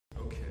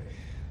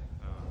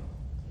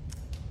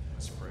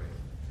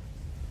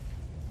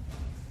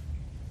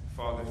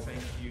Father,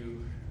 thank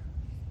you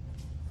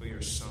for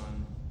your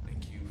Son.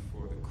 Thank you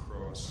for the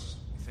cross.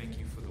 Thank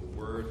you for the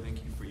word.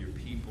 Thank you for your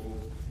people.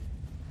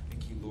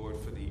 Thank you, Lord,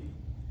 for the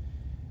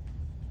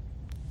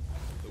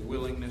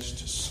willingness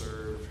to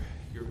serve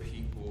your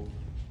people.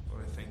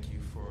 Lord, I thank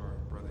you for our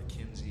brother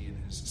Kinsey and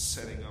his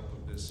setting up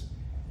of this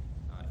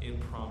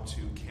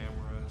impromptu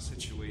camera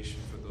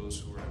situation for those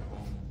who are at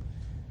home.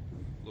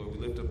 Lord, we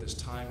lift up this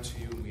time to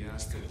you, and we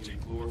ask that you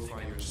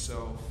glorify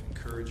yourself,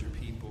 encourage your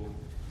people,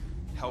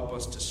 help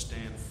us to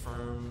stand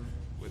firm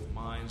with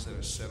minds that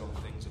are set on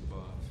things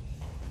above.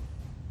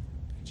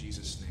 In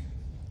Jesus' name,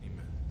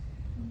 amen.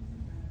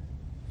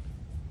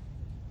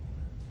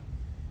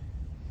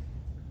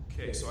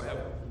 Okay, so I have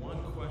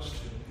one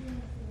question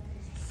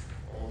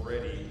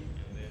already,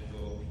 and then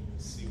we'll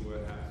see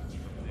what happens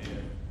from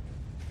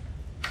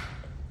there.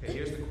 Okay,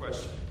 here's the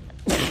question.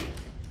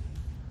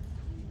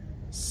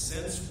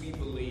 Since we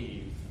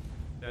believe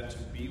that to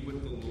be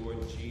with the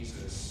Lord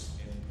Jesus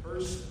in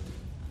person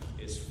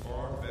is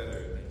far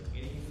better than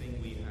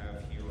anything we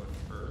have here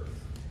on earth.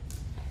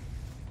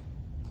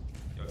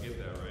 Y'all get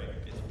that, right?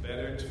 It's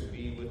better to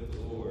be with the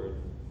Lord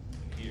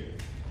than here.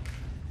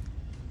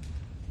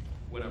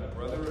 When a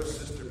brother or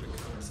sister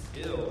becomes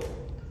ill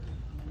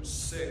or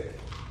sick,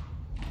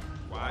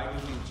 why do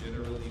we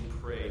generally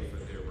pray for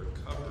their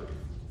recovery?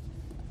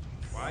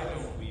 Why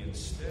don't we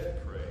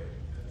instead pray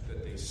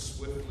that they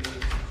swiftly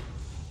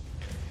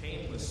and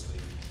painlessly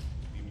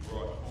be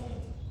brought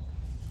home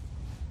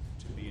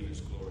to be in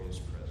his glorious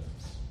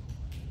presence?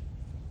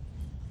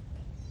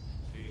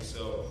 See,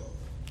 so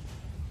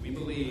we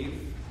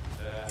believe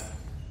that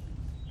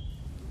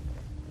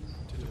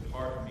to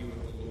depart and be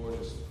with the Lord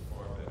is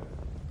far better.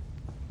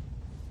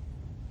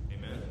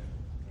 Amen?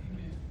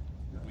 Amen.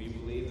 We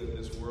believe that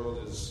this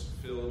world is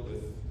filled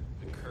with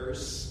the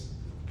curse,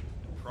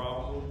 the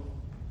problem,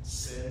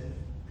 sin,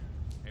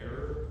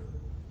 error,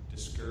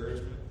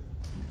 discouragement.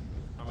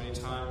 How many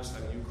times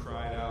have you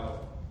cried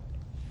out,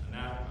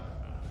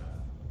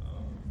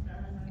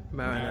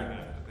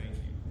 Maranatha, thank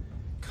you.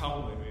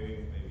 Come,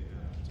 maybe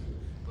not too,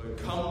 but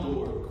come,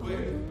 Lord,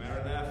 quick,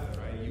 Maranatha,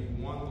 right? You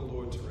want the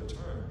Lord to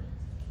return.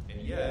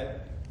 And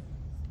yet,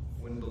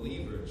 when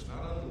believers,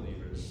 not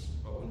unbelievers,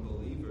 but when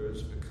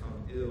believers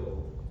become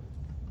ill,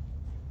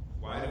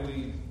 why do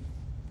we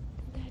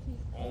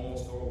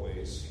almost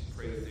always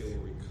pray that they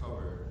will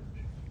recover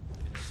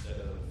instead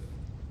of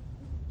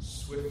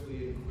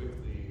swiftly and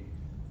quickly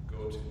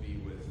go to be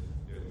with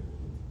their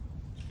Lord?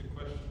 It's a good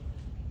question.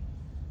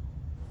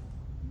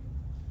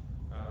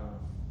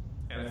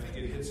 And I think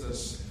it hits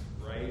us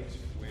right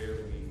where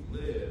we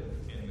live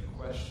in the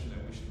question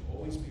that we should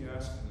always be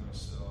asking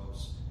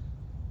ourselves,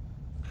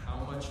 how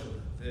much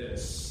of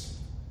this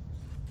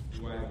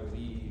do I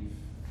believe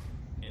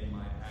in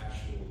my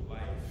actual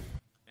life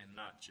and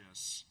not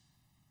just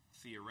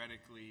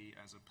theoretically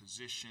as a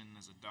position,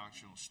 as a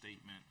doctrinal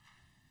statement?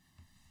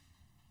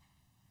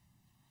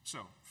 So,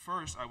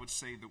 first, I would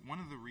say that one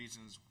of the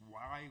reasons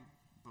why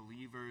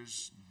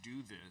believers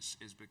do this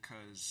is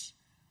because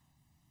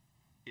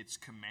it's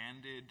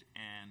commanded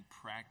and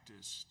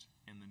practiced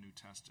in the New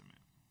Testament.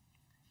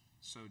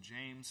 So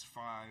James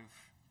 5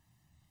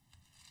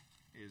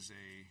 is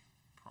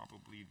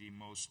probably the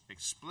most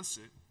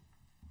explicit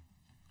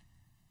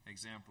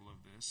example of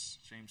this.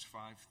 James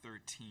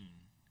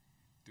 5:13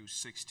 through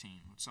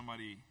 16. Would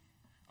somebody,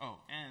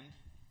 and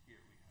here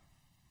we have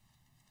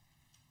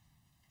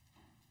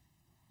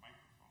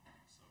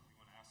microphone. So if you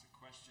want to ask a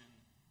question,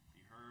 be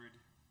heard,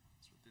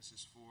 that's what this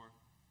is for.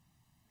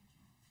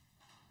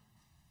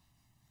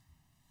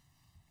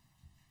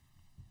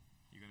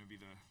 You're going to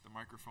be the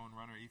microphone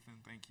runner, Ethan.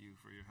 Thank you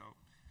for your help.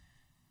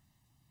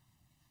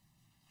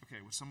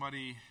 Okay, would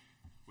somebody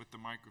with the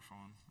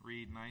microphone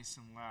read nice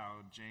and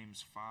loud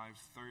James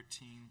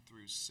 5:13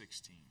 through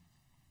 16?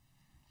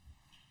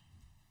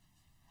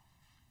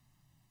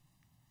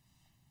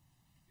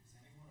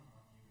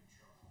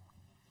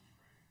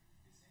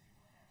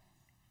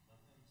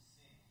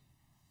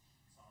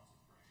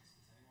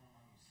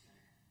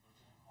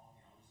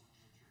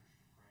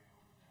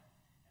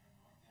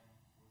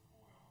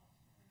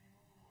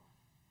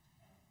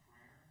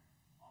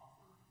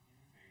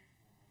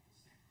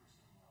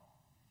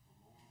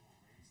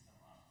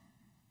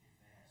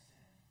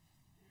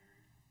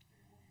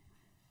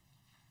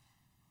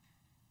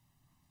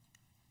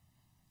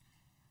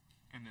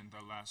 And then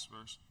the last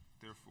verse,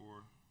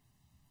 therefore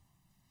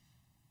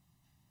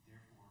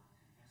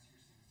confess your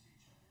sins to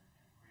each other and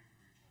pray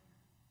for each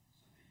other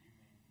so that you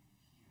may be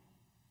healed.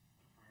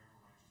 The prayer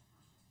of a righteous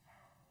person is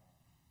powerful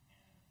and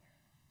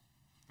effective.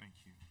 Thank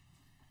you.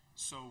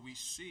 So we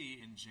see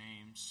in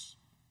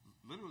James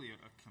literally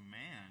a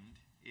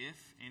command.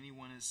 If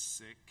anyone is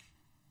sick,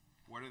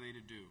 what are they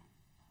to do?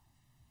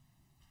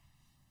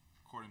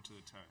 According to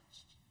the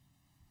text.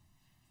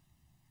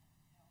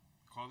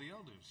 Call the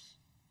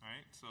elders,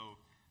 right? So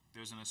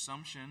there's an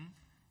assumption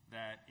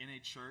that in a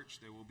church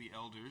there will be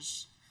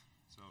elders.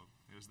 So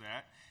there's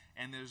that.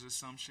 And there's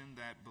assumption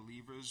that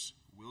believers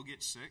will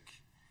get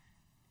sick.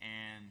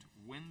 And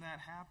when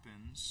that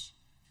happens,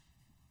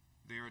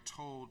 they are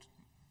told,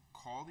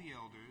 call the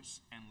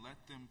elders and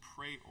let them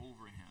pray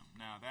over him.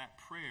 Now, that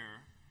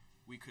prayer,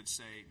 we could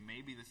say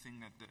maybe the thing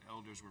that the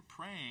elders were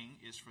praying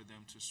is for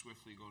them to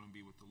swiftly go and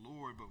be with the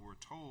Lord, but we're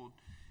told,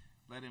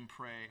 let him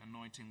pray,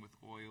 anointing with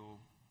oil,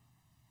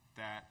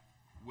 that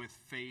with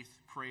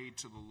faith prayed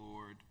to the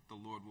Lord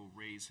will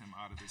raise him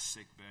out of his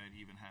sick bed,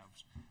 even have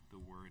the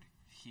word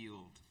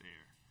healed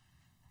there.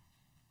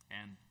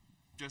 And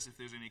just if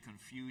there's any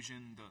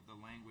confusion, the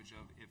language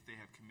of if they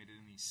have committed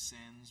any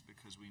sins,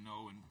 because we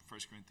know in 1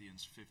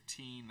 Corinthians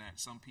 15 that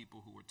some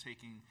people who were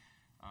taking,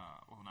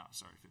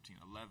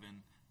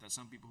 11, that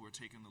some people who were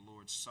taking the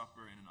Lord's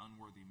Supper in an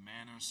unworthy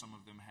manner, some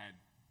of them had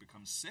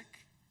become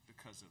sick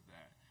because of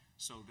that.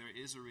 So there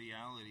is a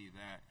reality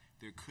that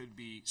there could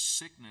be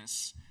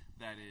sickness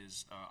that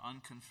is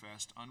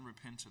unconfessed,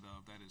 unrepented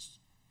of, that is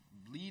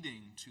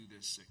leading to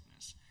this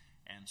sickness.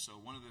 And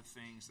so one of the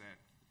things that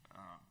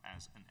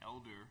as an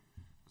elder,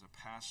 as a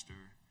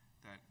pastor,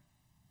 that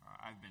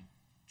I've been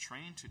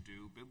trained to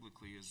do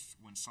biblically is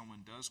when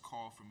someone does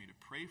call for me to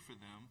pray for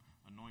them,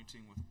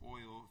 anointing with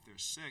oil if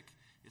they're sick,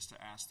 is to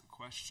ask the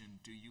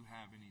question, do you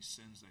have any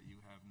sins that you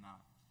have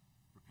not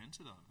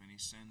repented of? Any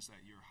sins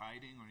that you're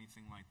hiding or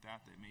anything like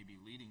that that may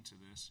be leading to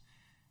this?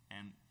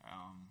 And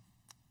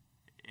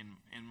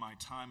in my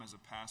time as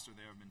a pastor,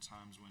 there have been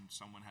times when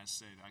someone has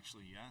said,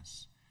 actually,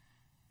 yes.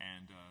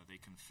 And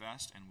they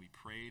confessed and we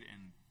prayed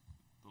and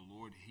the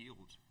Lord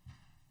healed.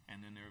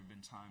 And then there have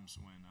been times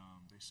when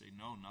they say,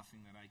 no,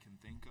 nothing that I can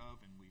think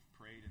of, and we've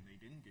prayed and they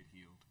didn't get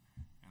healed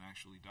and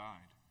actually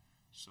died.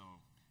 So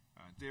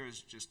there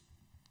is just,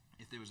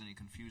 if there was any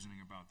confusion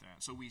about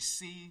that. So we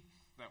see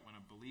that when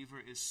a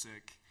believer is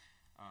sick,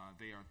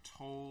 they are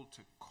told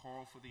to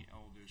call for the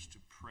elders to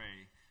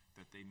pray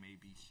that they may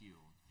be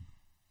healed.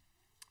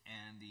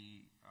 And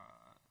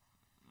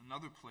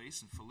another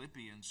place in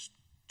Philippians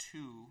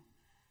 2:25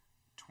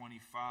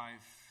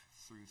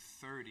 through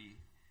 30,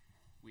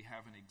 we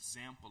have an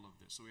example of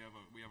this. So we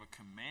have a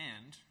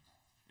command,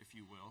 if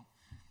you will,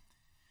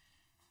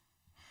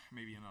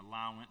 maybe an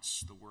allowance.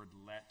 The word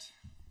let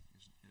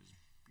is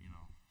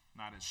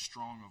not as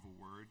strong of a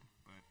word,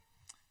 but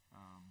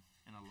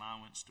an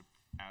allowance to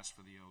ask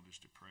for the elders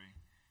to pray.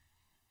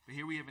 But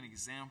here we have an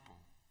example.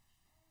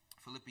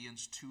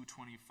 Philippians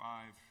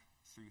 2:25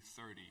 through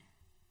 30.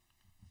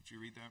 Did you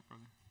read that,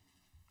 brother?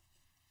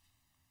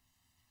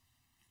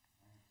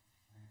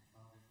 I have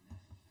thought it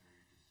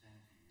necessary to send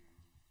to you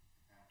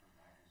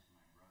Epaphroditus,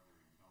 my brother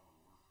and fellow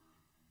worker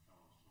and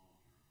fellow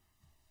soldier,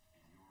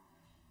 and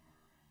your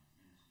messenger and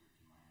minister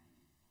to my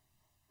need.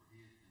 For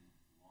he has been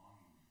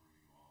longing for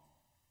you all,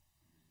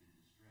 and has been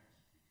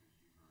distressed because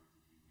you heard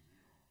that he was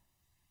ill.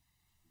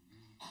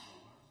 Indeed, he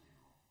was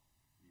ill,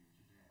 near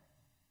to death.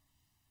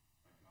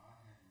 But God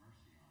had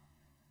mercy on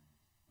him, and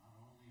not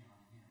only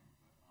on him,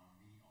 but on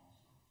me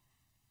also,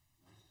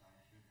 lest I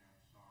should have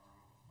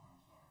sorrow upon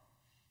sorrow.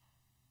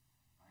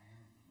 I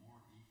am the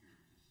more eager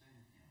to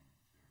send him,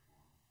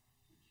 therefore,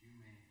 that you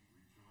may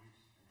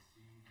rejoice at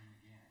seeing him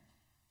again,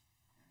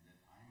 and that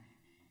I may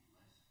be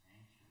less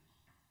anxious.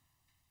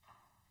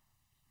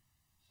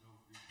 So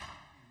receive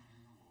him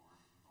in the Lord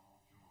with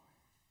all joy,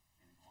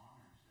 and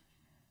honor such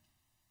men,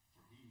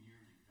 for he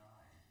nearly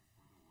died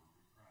for the work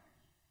of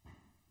Christ,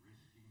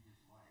 risking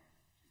his life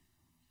to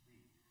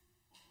complete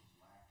what was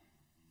lacking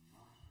in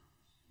your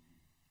service to me.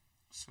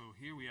 So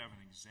here we have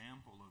an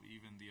example of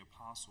even the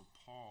Apostle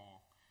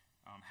Paul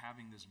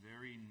having this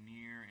very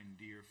near and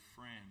dear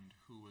friend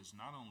who was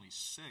not only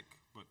sick,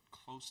 but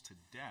close to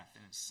death.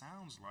 And it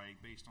sounds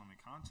like, based on the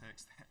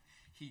context, that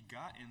he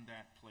got in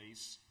that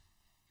place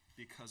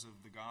because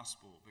of the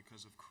gospel,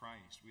 because of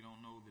Christ. We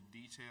don't know the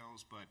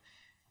details, but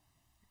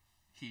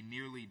he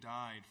nearly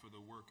died for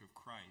the work of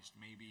Christ.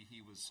 Maybe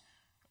he was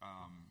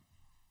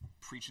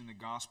preaching the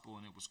gospel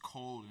and it was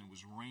cold and it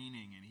was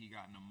raining and he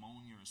got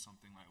pneumonia or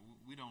something like that.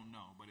 We don't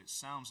know, but it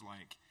sounds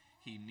like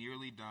he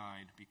nearly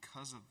died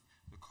because of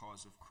the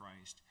cause of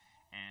Christ.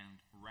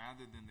 And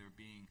rather than there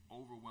being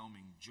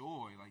overwhelming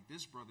joy, like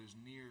this brother's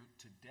near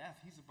to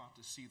death, he's about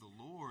to see the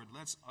Lord,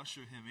 let's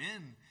usher him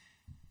in.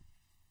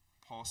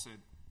 Paul said,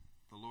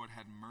 the Lord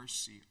had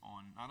mercy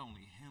on not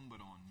only him,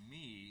 but on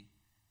me,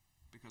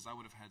 because I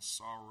would have had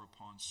sorrow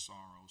upon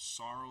sorrow.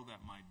 Sorrow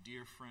that my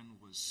dear friend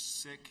was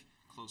sick,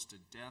 close to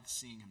death,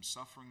 seeing him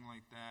suffering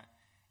like that,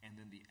 and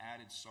then the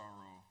added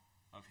sorrow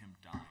of him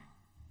dying.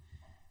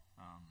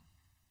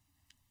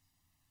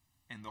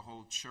 And the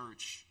whole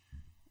church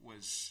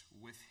was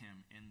with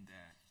him in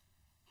that.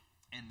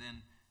 And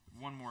then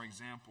one more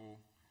example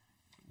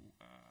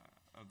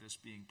of this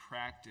being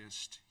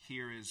practiced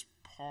here is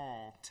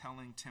Paul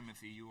telling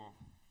Timothy, you all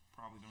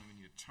probably don't even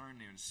need to turn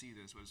there to see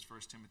this, but it's 1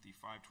 Timothy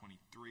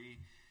 5:23,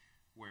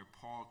 where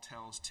Paul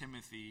tells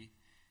Timothy,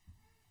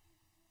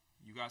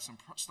 you got some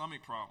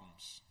stomach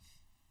problems.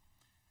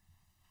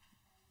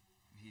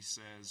 He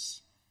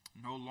says,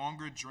 no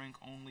longer drink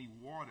only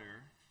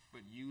water,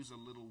 but use a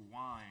little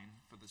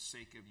wine for the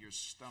sake of your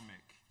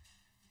stomach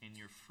in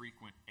your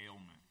frequent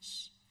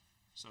ailments.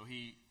 So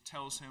he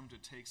tells him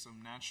to take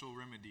some natural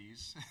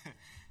remedies,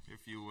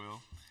 if you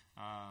will,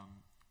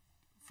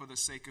 for the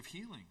sake of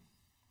healing.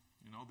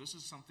 You know, this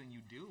is something you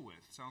deal with.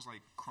 It sounds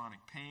like chronic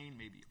pain,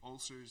 maybe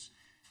ulcers,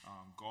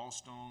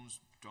 gallstones,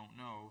 don't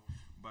know.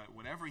 But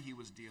whatever he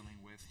was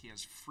dealing with, he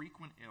has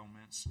frequent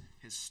ailments.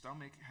 His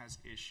stomach has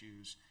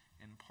issues.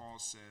 And Paul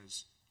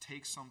says,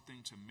 take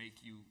something to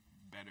make you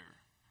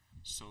better.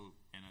 So,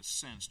 in a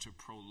sense, to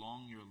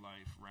prolong your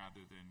life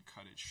rather than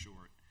cut it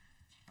short,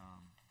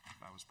 if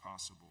that was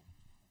possible.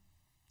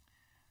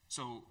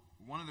 So,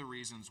 one of the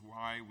reasons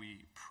why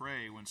we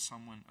pray when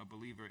a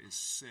believer is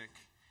sick,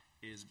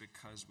 is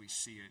because we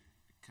see it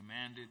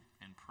commanded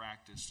and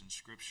practiced in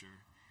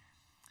Scripture.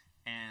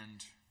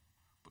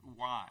 But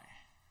why?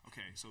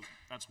 Okay, so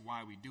that's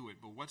why we do it.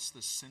 But what's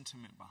the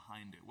sentiment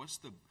behind it? What's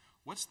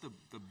the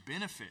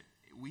benefit?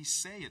 We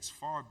say it's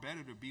far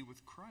better to be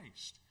with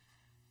Christ.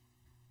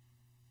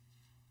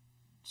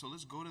 So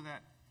let's go to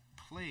that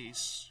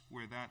place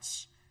where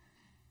that's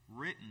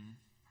written,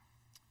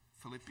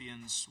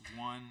 Philippians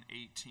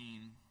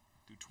 1:18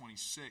 through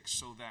 26,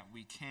 so that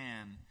we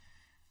can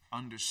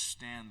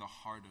understand the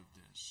heart of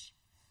this.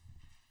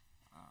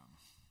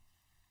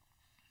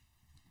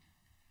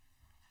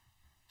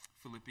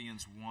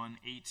 Philippians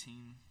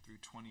 1:18 through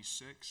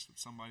 26. Would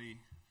somebody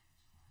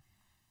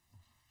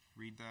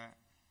read that?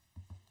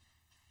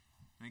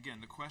 And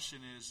again, the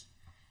question is,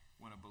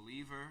 when a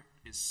believer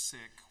is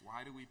sick,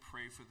 why do we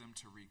pray for them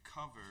to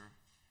recover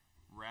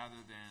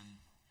rather than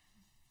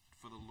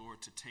for the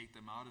Lord to take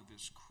them out of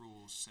this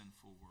cruel,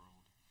 sinful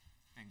world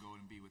and go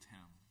and be with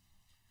Him?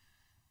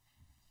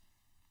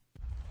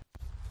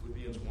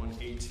 Philippians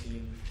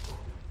 1:18.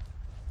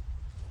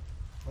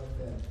 But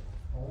then,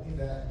 only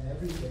that in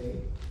every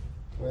day,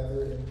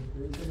 whether in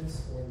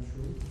pretense or in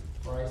truth,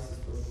 Christ is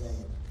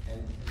proclaimed,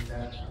 and in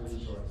that I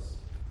rejoice.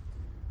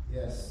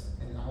 Yes,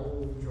 and I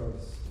will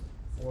rejoice,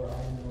 for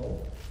I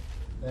know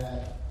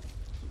that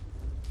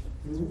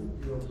through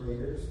your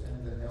prayers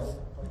and the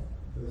help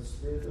of the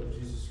Spirit of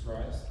Jesus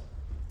Christ,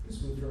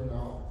 this will turn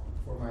out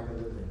for my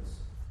deliverance.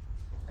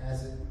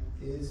 As it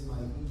is my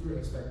eager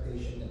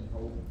expectation and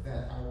hope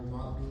that I will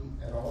not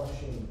be at all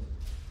ashamed,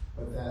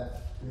 but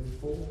that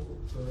with full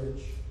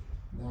courage,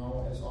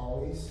 now as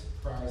always,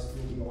 Christ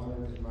will be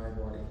honored in my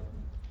body,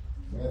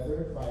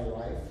 whether by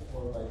life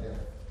or by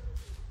death.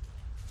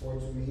 For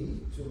to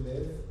me, to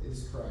live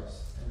is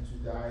Christ, and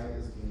to die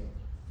is gain.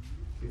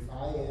 If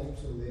I am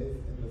to live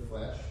in the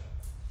flesh,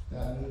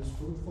 that means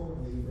fruitful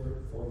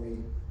labor for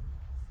me.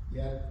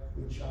 Yet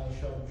which I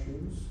shall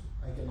choose,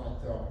 I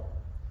cannot tell.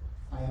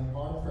 I am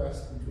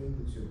hard-pressed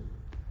between the two.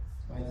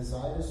 My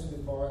desire is to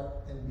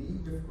depart and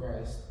be with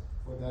Christ,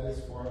 for that is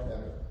far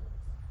better.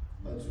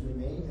 But to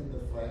remain in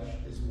the flesh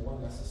is more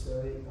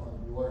necessary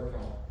on your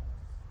account.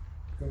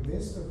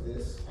 Convinced of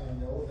this, I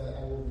know that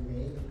I will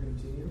remain and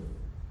continue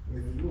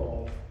with you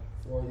all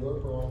for your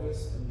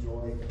progress and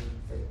joy and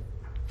faith.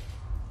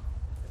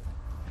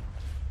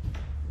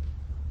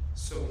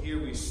 So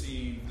here we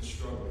see the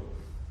struggle.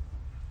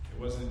 It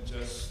wasn't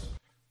just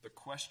The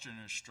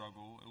questioner's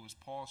struggle, it was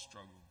Paul's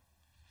struggle.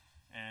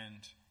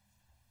 And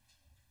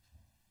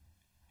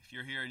if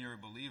you're here and you're a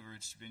believer,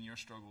 it's been your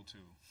struggle too.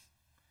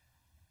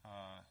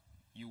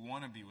 You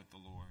want to be with the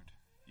Lord.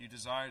 You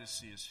desire to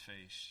see His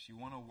face. You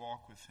want to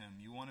walk with Him.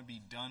 You want to be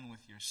done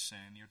with your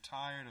sin. You're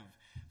tired of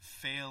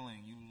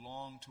failing. You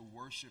long to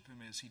worship Him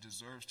as He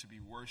deserves to be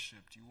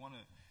worshipped. You want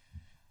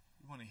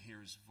to hear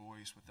His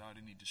voice without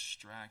any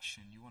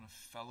distraction. You want to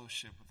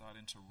fellowship without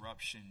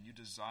interruption. You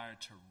desire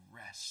to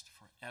rest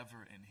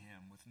forever in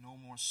Him with no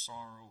more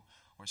sorrow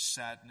or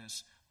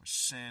sadness or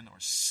sin or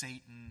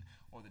Satan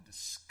or the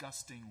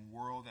disgusting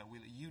world that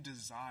you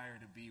desire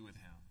to be with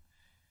Him.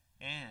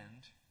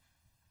 And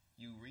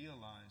you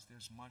realize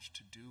there's much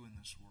to do in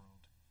this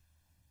world.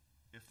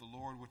 If the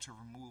Lord were to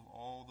remove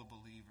all the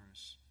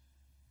believers,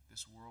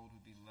 this world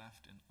would be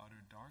left in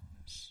utter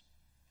darkness.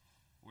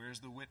 Where's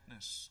the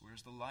witness?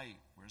 Where's the light?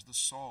 Where's the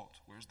salt?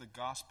 Where's the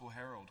gospel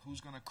herald? Who's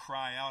going to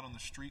cry out on the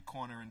street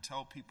corner and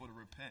tell people to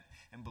repent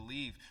and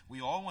believe? We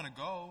all want to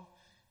go,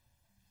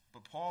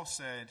 but Paul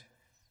said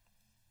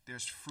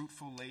there's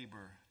fruitful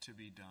labor to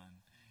be done.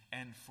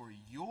 And for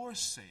your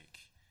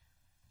sake,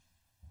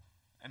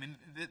 I mean,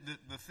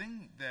 the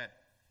thing that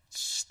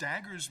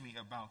staggers me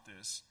about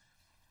this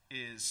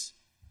is,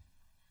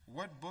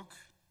 what book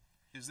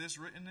is this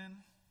written in?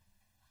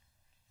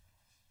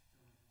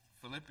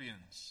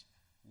 Philippians.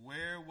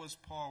 Where was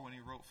Paul when he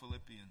wrote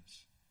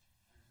Philippians?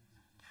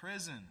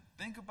 Prison.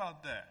 Think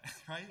about that,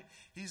 right?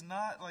 He's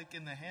not like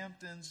in the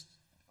Hamptons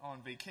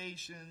on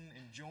vacation,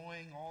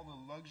 enjoying all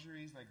the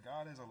luxuries that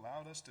God has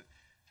allowed us to.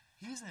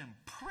 He's in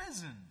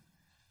prison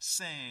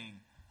saying,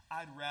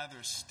 I'd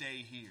rather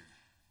stay here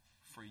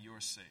for your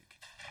sake.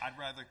 I'd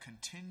rather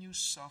continue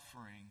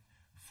suffering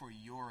for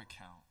your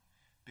account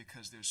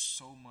because there's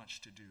so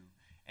much to do.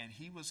 And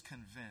he was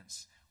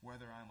convinced,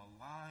 whether I'm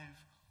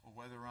alive or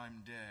whether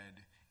I'm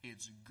dead,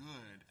 it's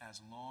good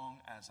as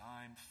long as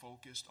I'm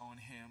focused on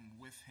Him,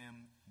 with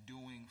Him,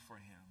 doing for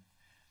Him.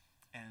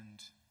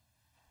 And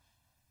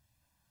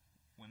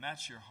when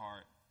that's your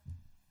heart,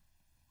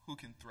 who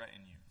can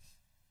threaten you?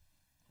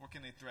 What What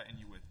can they threaten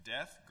you with?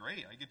 Death?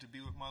 Great, I get to be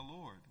with my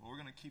Lord. Well, we're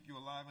going to keep you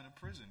alive in a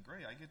prison.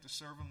 Great, I get to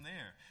serve him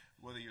there.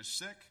 Whether you're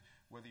sick,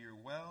 whether you're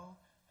well,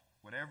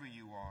 whatever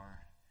you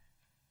are,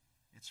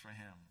 it's for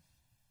him.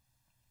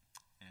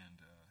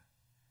 And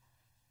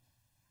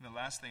the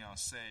last thing I'll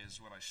say is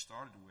what I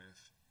started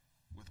with.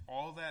 With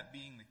all that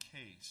being the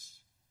case,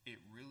 it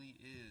really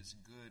is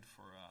good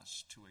for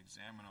us to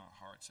examine our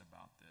hearts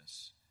about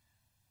this.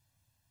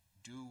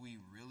 Do we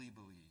really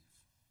believe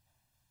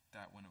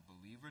that when a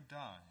believer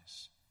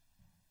dies,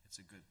 it's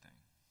a good thing?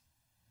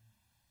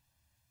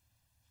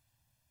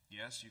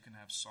 Yes, you can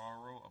have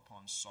sorrow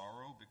upon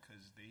sorrow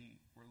because they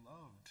were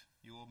loved.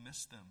 You will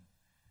miss them.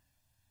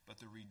 But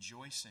the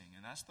rejoicing,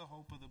 and that's the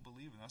hope of the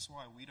believer. That's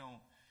why we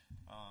don't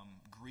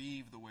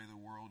grieve the way the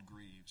world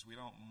grieves. We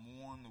don't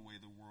mourn the way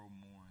the world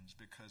mourns,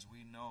 because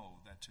we know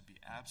that to be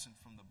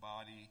absent from the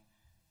body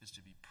is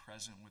to be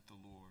present with the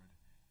Lord.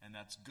 And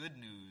that's good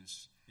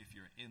news if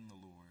you're in the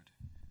Lord.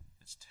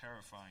 It's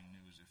terrifying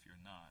news if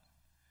you're not.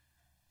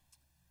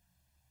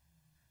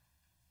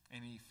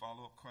 Any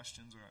follow-up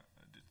questions or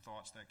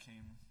thoughts that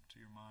came to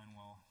your mind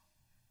while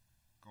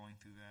going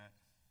through that?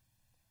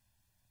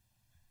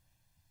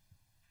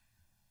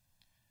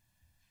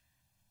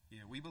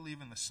 Yeah, we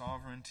believe in the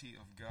sovereignty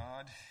of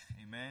God.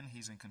 Amen.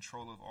 He's in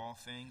control of all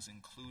things,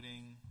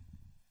 including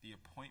the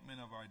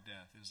appointment of our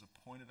death. It is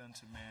appointed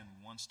unto man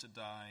once to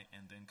die,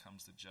 and then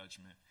comes the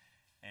judgment.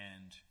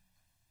 And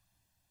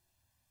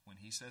when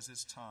he says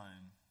it's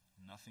time,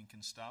 nothing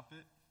can stop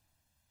it.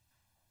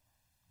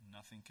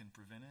 Nothing can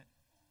prevent it.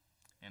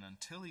 And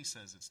until he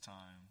says it's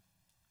time,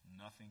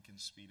 nothing can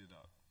speed it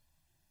up.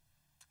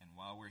 And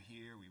while we're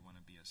here, we want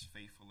to be as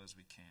faithful as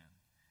we can.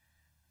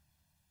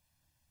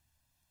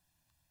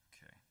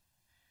 Okay.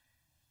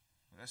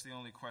 Well, that's the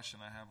only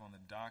question I have on the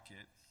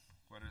docket.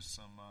 What are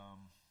some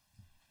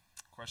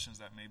questions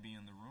that may be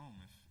in the room,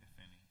 if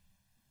any?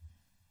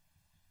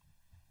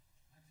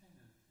 I tend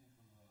to think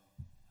of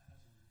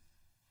Lazarus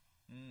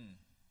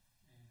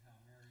and how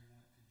Mary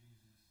went to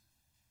Jesus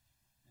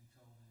and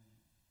told him,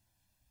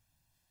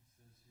 it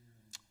says here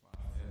in John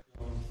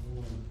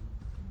 1.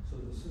 So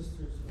the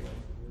sisters,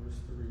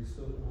 verse 3,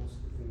 still wants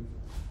to think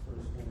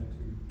verse 1 and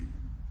 2.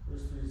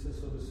 Verse 3 says,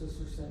 so the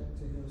sisters sent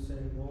to him,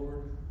 saying,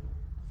 Lord,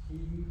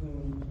 he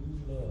whom you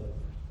love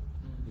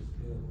is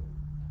ill.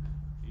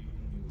 He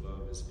whom you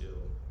love is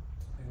ill.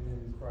 And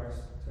then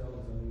Christ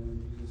tells them,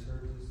 when Jesus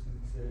heard this, he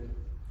said,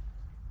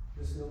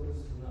 this illness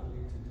does not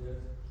lead to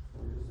death,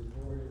 for it is the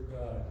glory of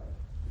God,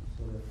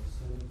 so that the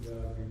Son of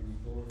God may be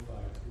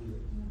glorified through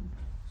it.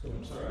 So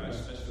I'm sorry, I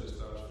should have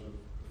stopped you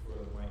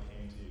before the mic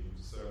came to you,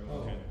 so you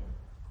can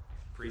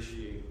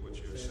appreciate what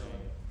you're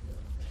saying.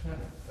 We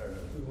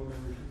want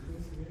to repeat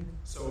this again?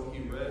 So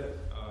he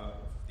read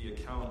the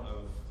account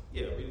of,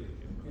 read it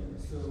again. Yeah,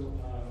 so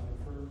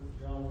for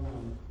John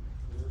 1,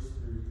 verse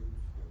 3,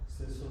 it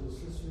says, so the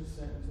sisters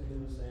sent to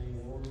him, saying,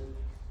 Lord,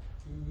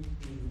 he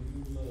whom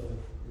you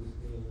love is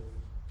ill.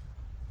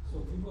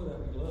 So people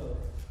that we love,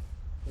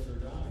 that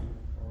are dying,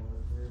 or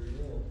very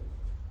ill,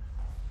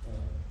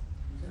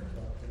 we care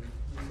about them.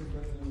 He said,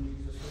 but when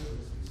Jesus heard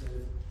this, he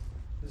said,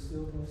 this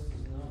illness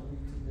does not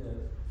lead to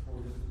death, for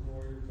it is the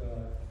glory of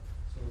God,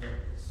 so that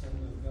the Son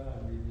of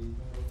God may be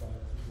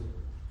glorified through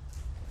it.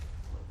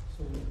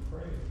 So we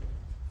pray,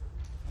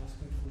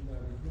 asking for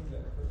God to heal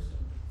that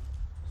person,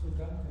 so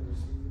God can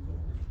receive the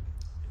glory.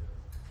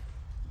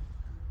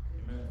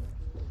 Amen.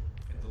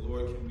 And the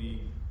Lord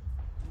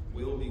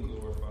will be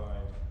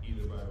glorified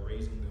either by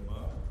raising them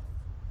up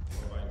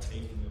or by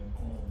taking them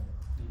home.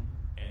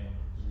 And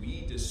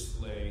we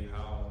display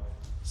how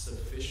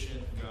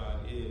sufficient God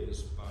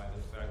is by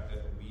the fact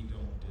that we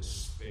don't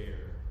despair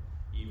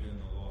even in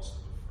the loss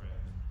of a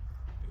friend,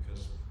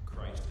 because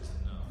Christ is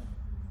enough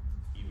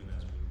even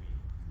as we weep.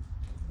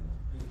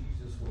 And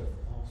Jesus wept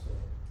also.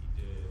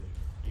 He did,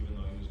 even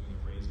though he was going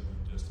to raise him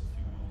in just a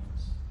few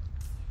moments.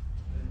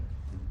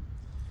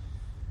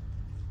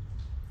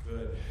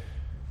 Good.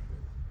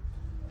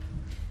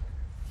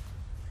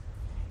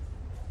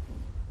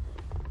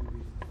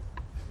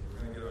 We're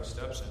going to get our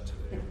steps in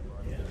today,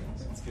 everybody. Yeah,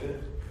 that's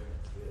good.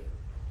 Good.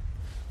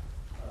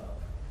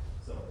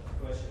 So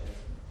the question is,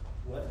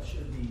 what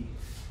should the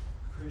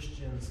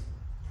Christian's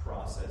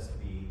process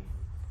be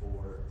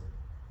for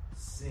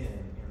sin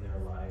in their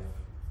life,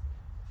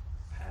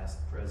 past,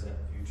 present,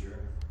 future,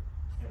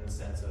 in the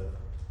sense of,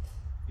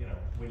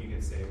 when you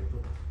get saved,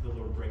 the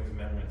Lord brings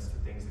remembrance to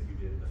things that you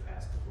did in the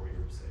past before you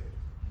were saved.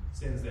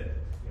 Sins that,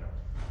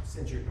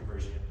 since your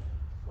conversion,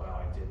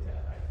 wow, I did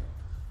that.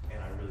 And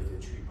I really did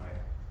treat my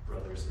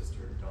brother,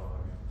 sister,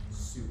 dog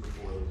super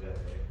poorly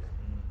that day.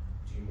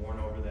 Do you mourn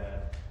over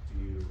that?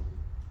 Do you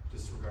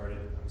disregard it?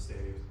 I'm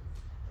saved.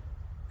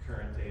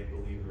 Current day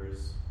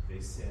believers, they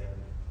sin.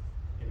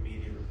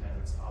 Immediate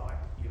repentance. Oh,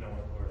 you know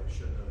what, Lord, I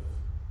shouldn't have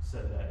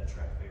said that in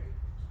traffic.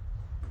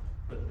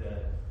 But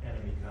the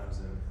enemy comes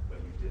in, but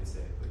you did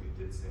say.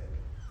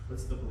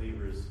 What's the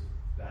believer's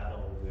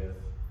battle with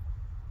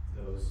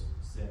those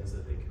sins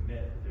that they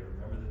commit, that they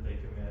remember that they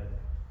commit,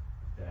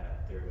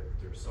 that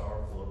they're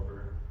sorrowful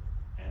over,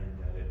 and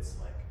that it's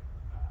like,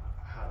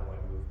 how do I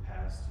move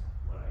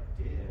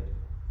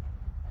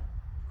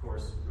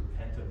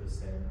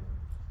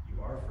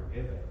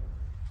forgiven.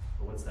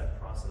 But what's that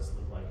process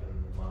look like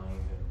in the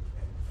mind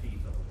and feet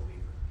of a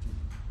believer?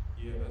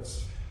 Yeah,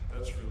 that's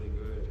really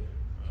good.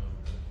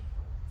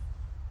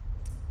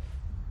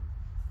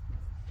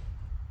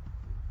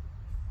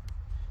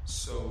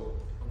 So,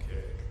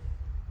 okay,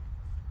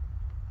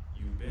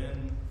 you've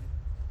been.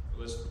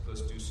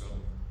 Let's do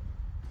some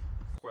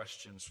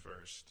questions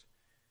first.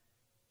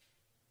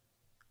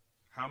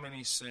 How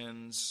many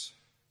sins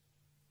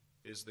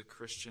is the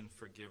Christian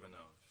forgiven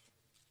of?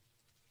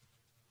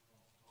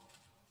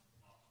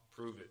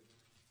 Prove it.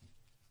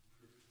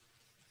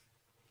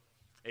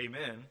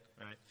 Amen.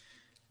 Right,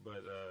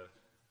 but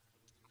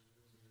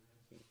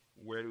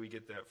where do we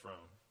get that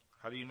from?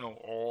 How do you know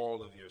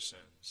all of your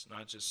sins,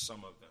 not just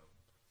some of them?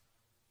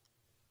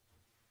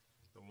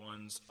 The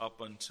ones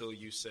up until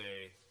you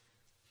say,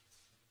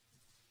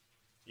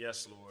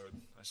 yes, Lord,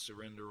 I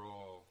surrender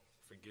all.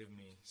 Forgive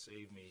me,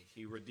 save me.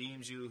 He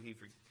redeems you. He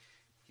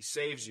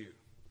saves you.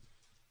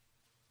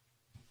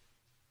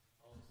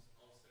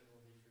 All sin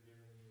will be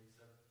forgiven you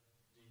except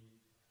the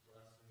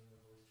blasphemy of the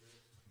Holy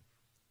Spirit.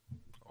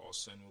 All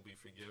sin will be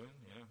forgiven.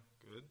 Yeah,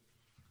 good.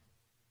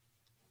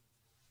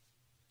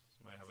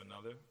 Somebody have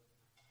another?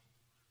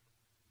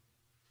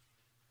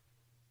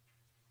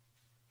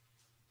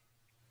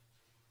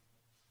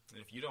 And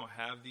if you don't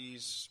have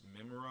these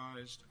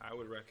memorized, I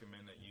would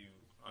recommend that you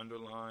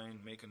underline,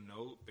 make a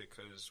note,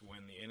 because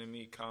when the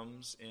enemy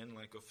comes in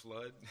like a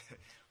flood,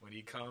 when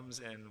he comes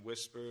and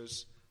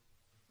whispers,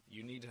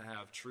 you need to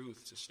have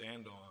truth to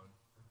stand on.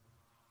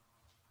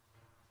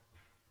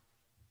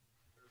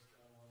 1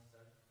 John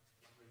 1:7,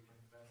 if we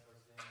confess our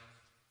sins,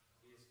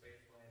 he is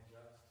faithful and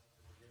just to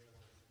forgive us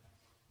our sins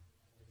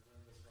and to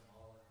cleanse us from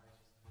all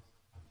unrighteousness.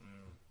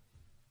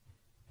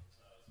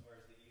 As far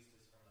as the east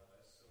is from the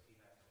west, so he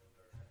hath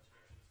removed our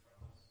transgressions from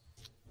us.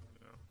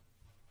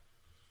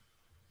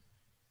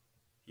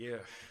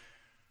 Yeah.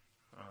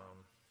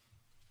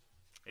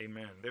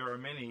 Amen. There are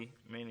many,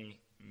 many,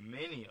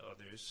 many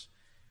others.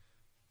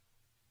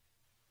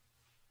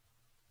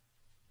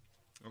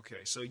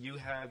 Okay, so you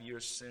have your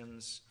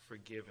sins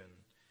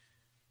forgiven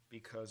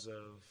because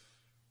of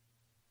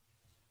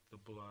the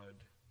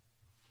blood.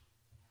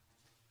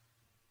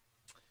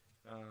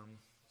 I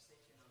was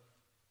thinking of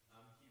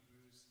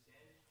Hebrews 10,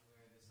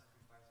 where the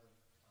sacrifice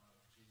of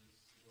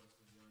Jesus was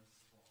once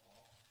for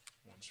all.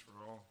 Once for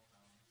all.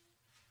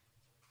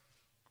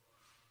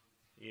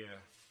 Yeah.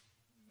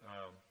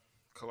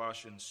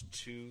 Colossians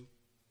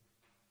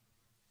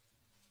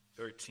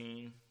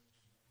 2:13.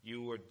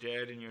 You were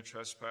dead in your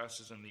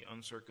trespasses and the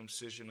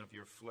uncircumcision of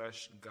your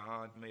flesh.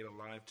 God made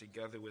alive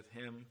together with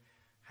him,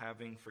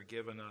 having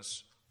forgiven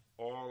us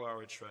all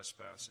our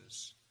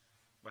trespasses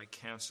by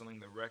canceling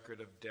the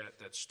record of debt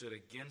that stood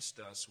against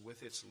us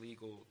with its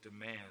legal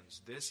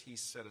demands. This he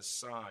set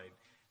aside,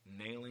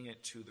 nailing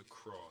it to the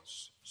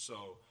cross.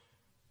 So,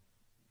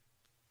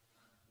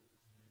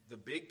 the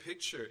big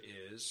picture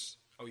is...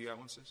 Oh, you got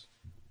one, sis?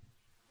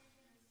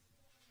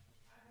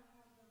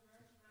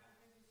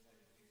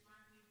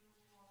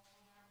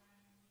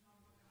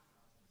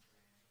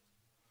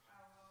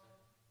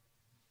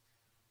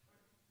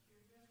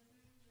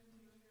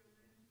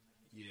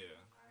 Yeah.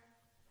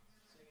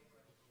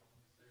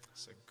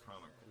 Second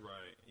Chronicle,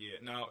 right. Yeah.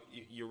 Now,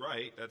 you're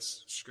right.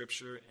 That's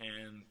scripture,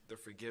 and the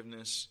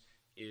forgiveness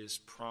is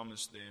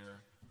promised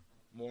there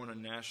more on a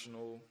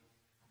national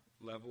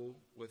level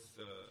with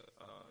the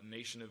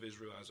nation of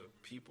Israel as a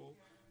people,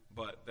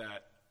 but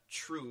that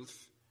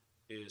truth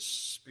is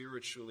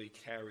spiritually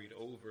carried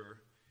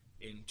over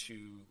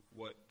into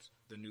what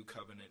the new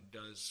covenant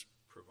does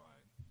provide.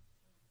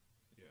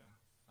 Yeah.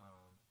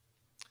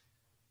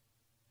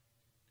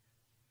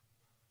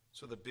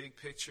 So the big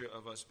picture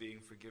of us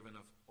being forgiven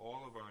of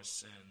all of our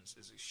sins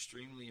is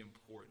extremely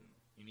important.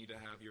 You need to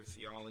have your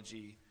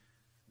theology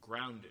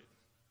grounded,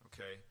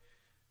 okay?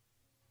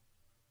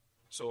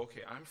 So,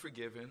 okay, I'm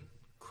forgiven.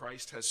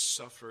 Christ has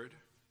suffered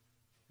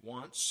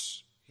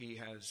once. He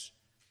has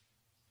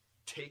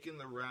taken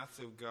the wrath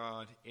of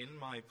God in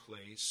my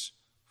place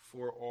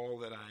for all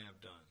that I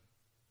have done.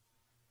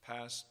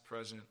 Past,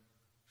 present,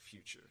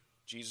 future.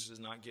 Jesus is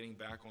not getting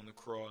back on the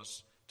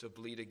cross to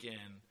bleed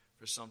again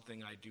for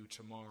something I do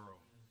tomorrow.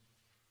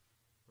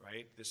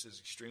 Right? This is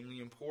extremely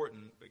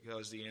important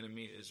because the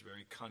enemy is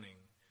very cunning.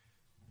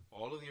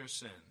 All of your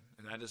sin,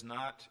 and that does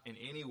not in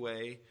any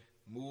way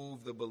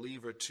move the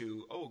believer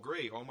to, oh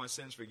great, all my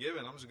sins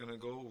forgiven, I'm just going to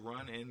go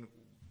run and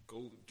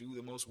go do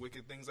the most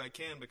wicked things I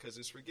can because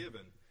it's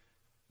forgiven.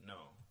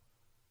 No.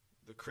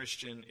 The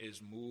Christian is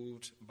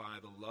moved by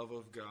the love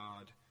of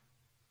God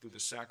through the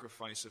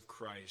sacrifice of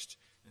Christ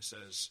and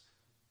says,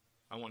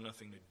 I want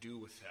nothing to do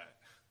with that,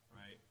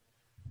 right?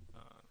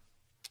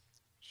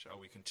 Shall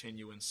we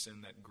continue in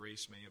sin that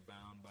grace may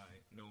abound? By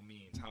no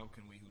means. How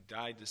can we who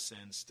died to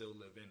sin still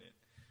live in it?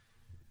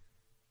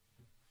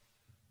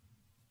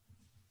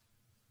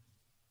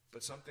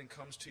 But something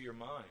comes to your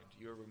mind.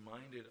 You're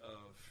reminded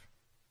of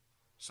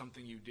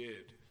something you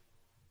did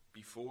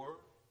before.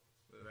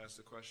 That's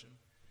the question.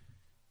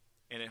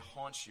 And it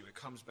haunts you. It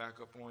comes back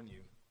up on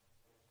you.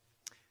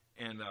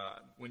 And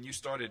when you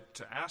started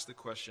to ask the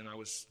question, I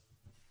was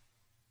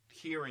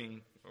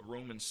hearing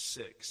Romans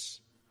 6.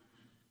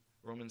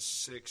 Romans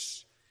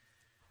 6,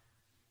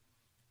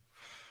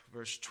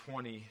 verse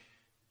 20.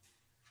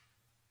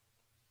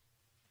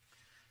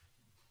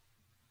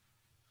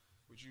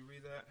 Would you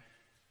read that?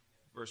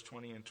 Verse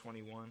 20 and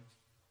 21.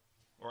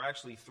 Or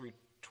actually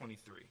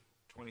 23.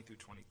 20 through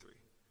 23.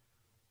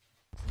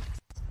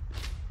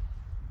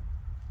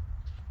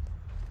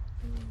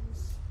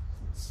 Romans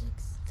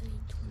 6, 3,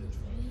 23.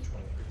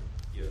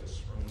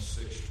 Yes, Romans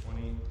 6,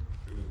 20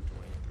 through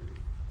 23.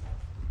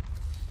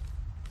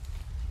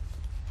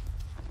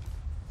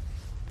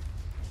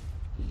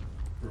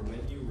 For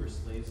when you were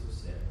slaves of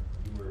sin,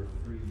 you were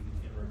free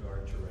in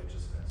regard to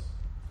righteousness.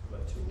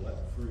 But to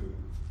what fruit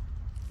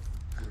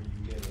were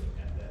you given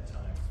at that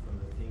time from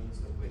the things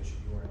of which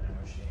you are now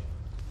ashamed?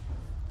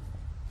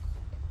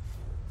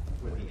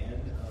 For the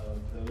end of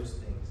those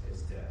things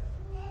is death.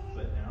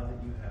 But now that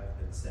you have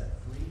been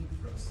set free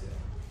from sin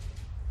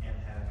and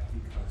have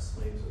become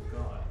slaves of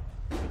God,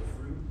 the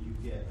fruit you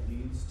get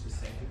leads to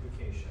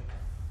sanctification,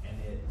 and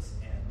its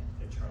end,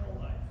 eternal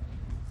life.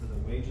 For the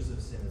wages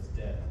of sin is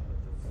death, but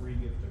the free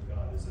gift of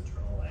God is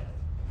eternal life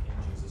in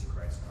Jesus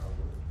Christ our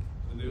Lord.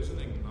 So there's an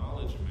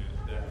acknowledgement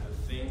that the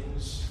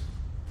things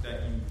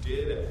that you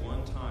did at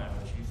one time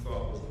that you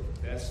thought was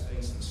the best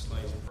thing since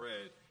sliced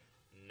bread,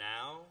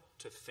 Now,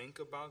 to think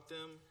about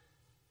them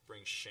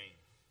brings shame.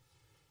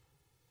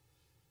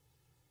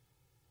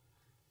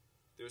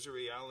 There's a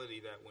reality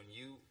that when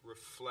you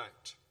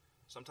reflect,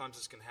 sometimes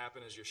this can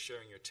happen as you're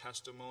sharing your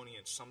testimony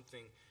and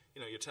something,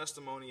 your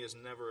testimony is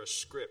never a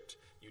script.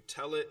 You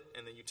tell it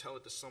and then you tell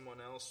it to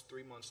someone else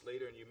 3 months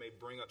later and you may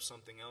bring up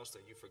something else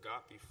that you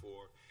forgot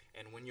before.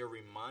 And when you're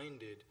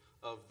reminded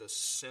of the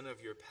sin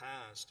of your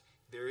past,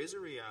 there is a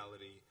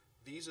reality.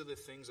 These are the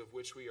things of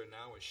which we are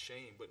now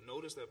ashamed. But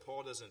notice that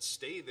Paul doesn't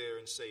stay there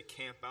and say,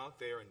 camp out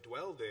there and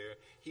dwell there.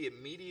 He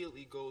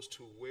immediately goes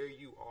to where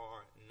you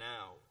are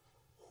now,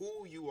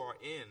 who you are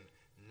in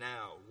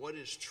now, what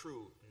is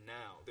true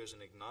now. There's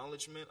an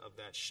acknowledgement of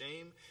that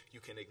shame.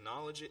 You can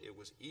acknowledge it. It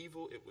was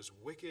evil. It was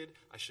wicked.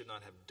 I should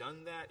not have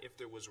done that. If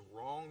there was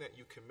wrong that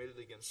you committed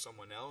against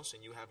someone else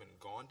and you haven't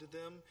gone to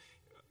them,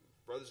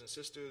 brothers and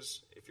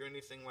sisters, if you're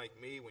anything like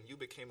me, when you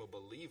became a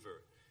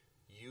believer,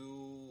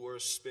 you were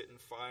spitting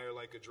fire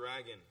like a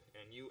dragon,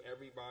 and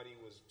everybody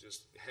was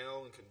just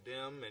hell and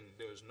condemn, and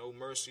there was no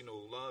mercy, no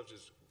love,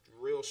 just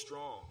real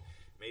strong.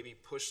 Maybe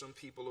push some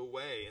people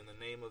away in the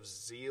name of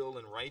zeal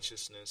and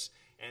righteousness,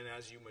 and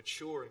as you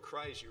mature in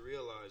Christ, you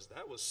realize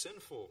that was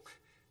sinful.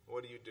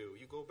 What do?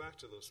 You go back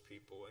to those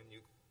people,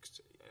 and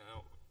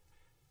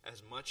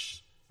as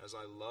much as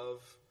I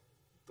love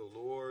the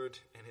Lord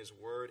and His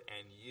Word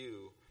and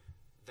you,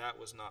 that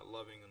was not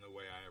loving in the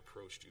way I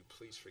approached you.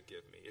 Please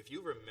forgive me. If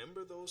you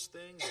remember those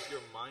things, if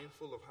you're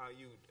mindful of how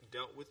you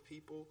dealt with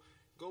people,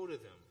 go to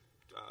them.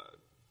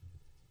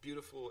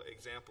 Beautiful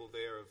example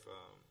there of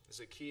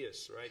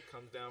Zacchaeus, right?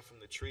 Comes down from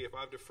the tree. If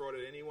I've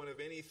defrauded anyone of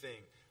anything,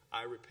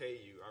 I repay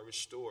you. I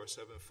restore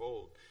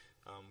sevenfold.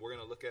 We're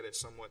going to look at it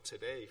somewhat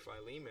today.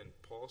 Philemon,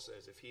 Paul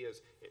says, if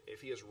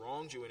he has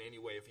wronged you in any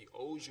way, if he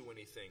owes you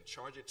anything,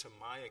 charge it to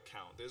my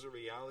account. There's a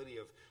reality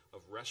of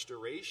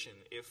restoration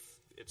if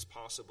it's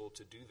possible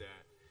to do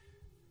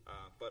that.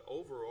 But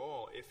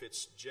overall, if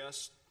it's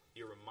just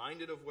you're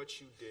reminded of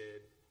what you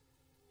did,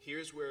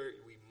 here's where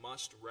we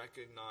must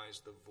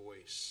recognize the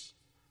voice.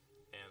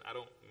 And I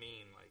don't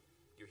mean like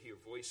you hear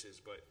voices,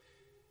 but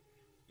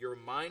you're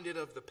reminded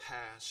of the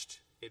past.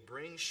 It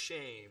brings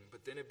shame,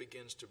 but then it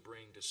begins to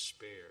bring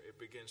despair. It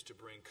begins to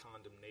bring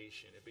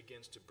condemnation. It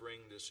begins to bring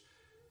this,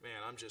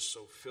 man, I'm just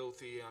so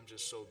filthy. I'm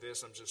just so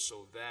this. I'm just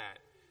so that.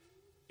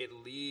 It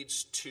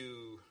leads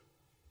to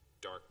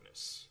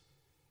darkness,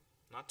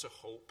 not to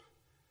hope,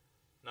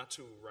 not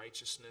to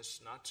righteousness,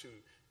 not to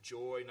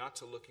joy, not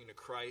to looking to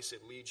Christ.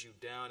 It leads you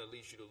down. It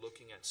leads you to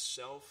looking at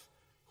self.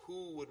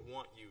 Who would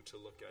want you to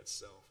look at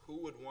self? Who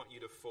would want you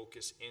to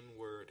focus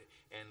inward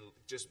and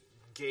just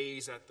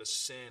gaze at the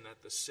sin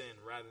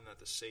rather than at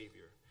the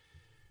Savior?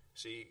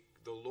 See,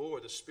 the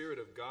Lord, the Spirit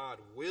of God,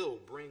 will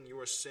bring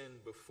your sin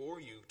before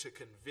you to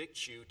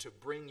convict you, to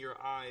bring your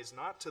eyes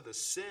not to the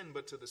sin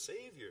but to the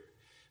Savior.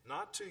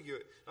 Not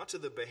to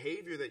the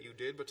behavior that you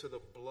did, but to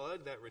the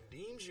blood that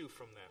redeems you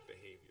from that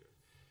behavior.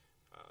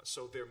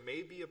 So there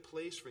may be a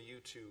place for you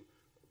to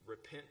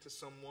repent to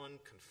someone,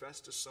 confess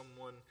to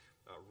someone,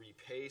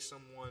 repay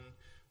someone,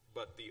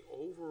 but the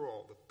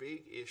overall, the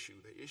big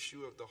issue, the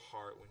issue of the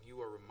heart, when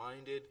you are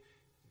reminded,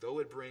 though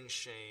it brings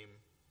shame,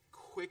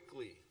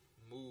 quickly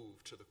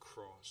move to the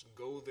cross.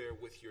 Go there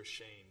with your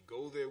shame.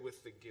 Go there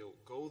with the guilt.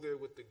 Go there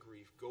with the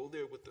grief. Go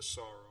there with the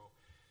sorrow,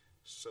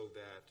 so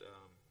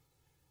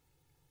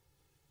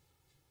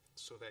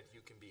that you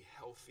can be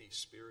healthy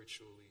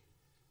spiritually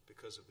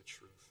because of the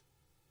truth.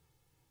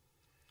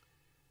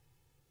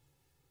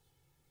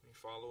 Any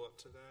follow up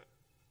to that?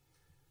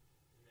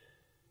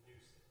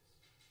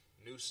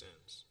 New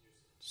sins.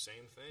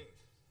 Same thing.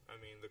 I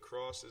mean, the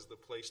cross is the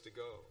place to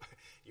go.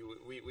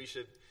 We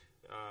should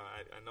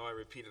I know I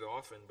repeat it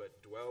often,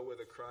 but dwell where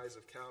the cries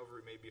of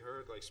Calvary may be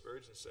heard, like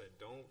Spurgeon said.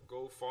 Don't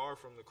go far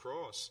from the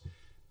cross.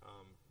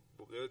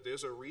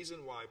 There's a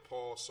reason why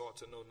Paul sought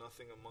to know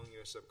nothing among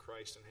you except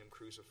Christ and him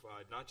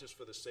crucified, not just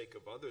for the sake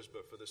of others,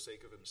 but for the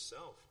sake of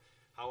himself.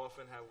 How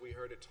often have we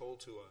heard it told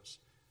to us?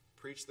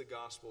 Preach the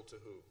gospel to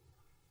who?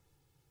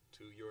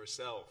 To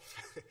yourself,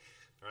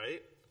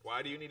 right?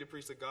 Why do you need to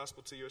preach the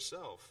gospel to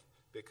yourself?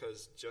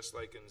 Because just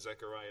like in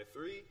Zechariah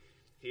 3,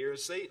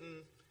 here's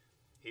Satan,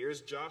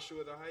 here's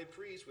Joshua the high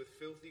priest with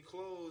filthy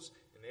clothes,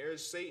 and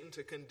there's Satan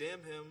to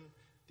condemn him,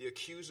 the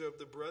accuser of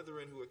the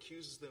brethren who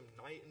accuses them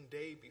night and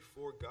day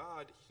before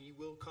God. He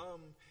will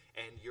come,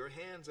 and your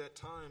hands at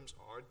times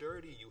are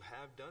dirty. You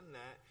have done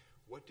that.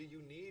 What do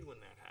you need when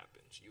that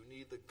happens? You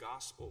need the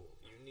gospel.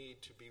 You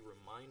need to be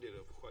reminded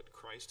of what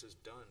Christ has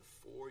done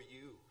for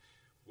you.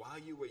 While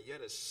you were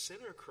yet a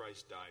sinner,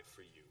 Christ died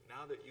for you.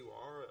 Now that you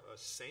are a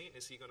saint,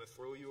 is he going to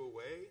throw you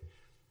away?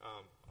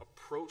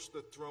 Approach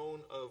the throne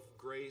of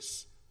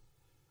grace.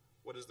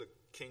 What does the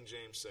King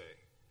James say?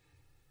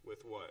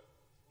 With what?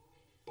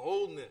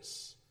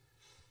 Boldness.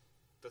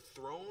 The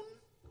throne,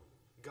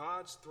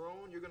 God's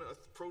throne, you're going to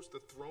approach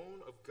the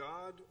throne of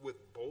God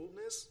with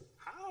boldness?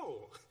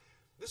 How?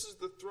 This is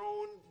the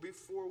throne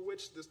before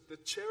which the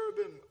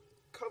cherubim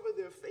cover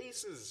their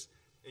faces.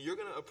 And you're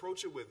going to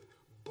approach it with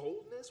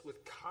boldness,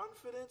 with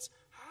confidence?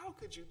 How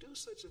could you do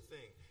such a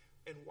thing?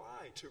 And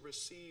why? To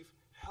receive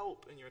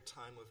help in your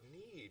time of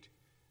need.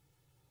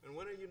 And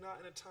when are you not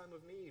in a time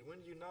of need? When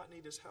do you not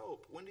need his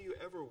help? When do you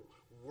ever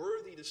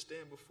worthy to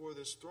stand before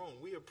this throne?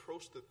 We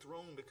approach the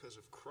throne because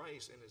of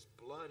Christ and his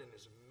blood and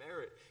his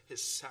merit,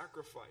 his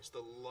sacrifice,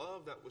 the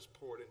love that was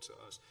poured into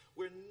us.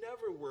 We're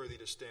never worthy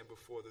to stand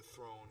before the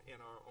throne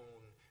in our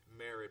own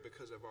merit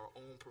because of our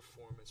own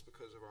performance,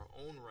 because of our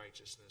own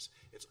righteousness.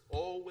 It's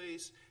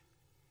always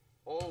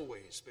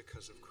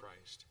because of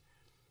Christ.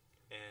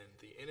 And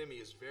the enemy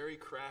is very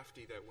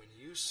crafty that when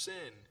you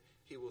sin,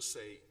 he will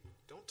say,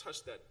 don't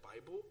touch that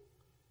Bible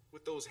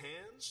with those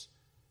hands.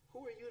 Who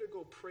are you to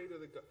go pray to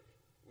the God?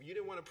 You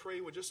didn't want to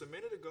pray just a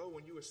minute ago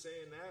when you were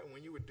saying that and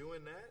when you were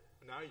doing that.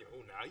 Now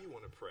you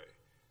want to pray.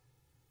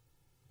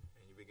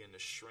 And you begin to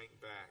shrink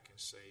back and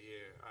say,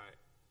 yeah,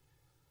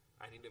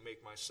 I need to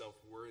make myself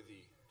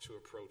worthy to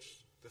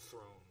approach the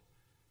throne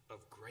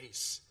of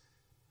grace.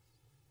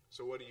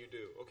 So what do?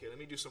 Okay, let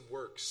me do some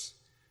works.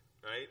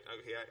 Right?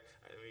 Okay,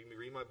 I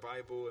read my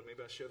Bible and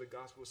maybe I share the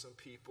gospel with some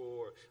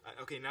people.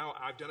 Okay, now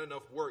I've done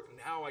enough work.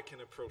 Now I can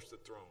approach the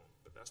throne.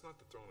 But that's not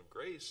the throne of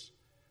grace.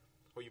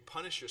 Or you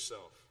punish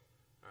yourself.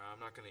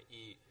 I'm not going to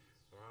eat.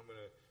 Or I'm going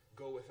to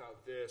go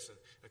without this. And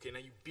okay, now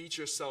you beat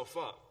yourself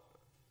up.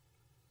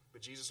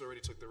 But Jesus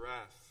already took the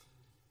wrath.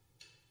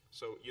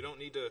 So you don't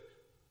need to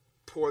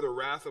pour the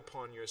wrath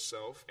upon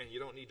yourself. And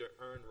you don't need to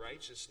earn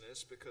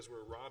righteousness because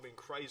we're robbing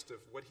Christ of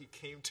what he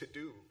came to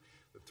do.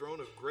 The throne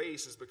of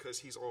grace is because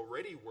he's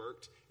already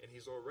worked and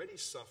he's already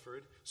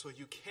suffered, so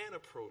you can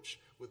approach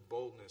with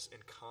boldness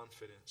and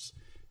confidence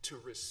to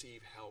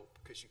receive help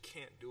because you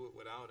can't do it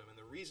without him. And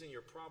the reason you're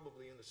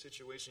probably in the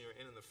situation you're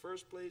in the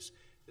first place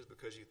is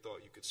because you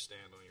thought you could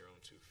stand on your own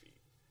 2 feet.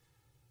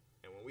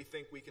 And when we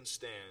think we can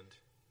stand,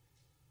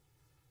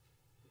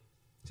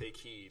 take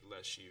heed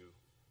lest you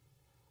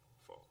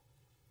fall.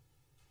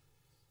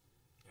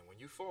 And when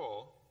you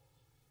fall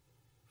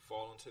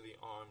into the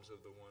arms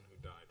of the one who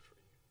died for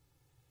you.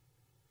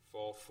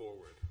 Fall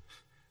forward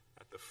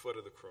at the foot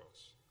of the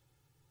cross.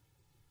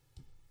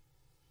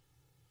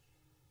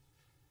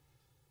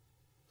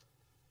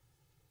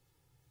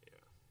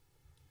 Yeah.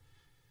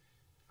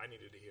 I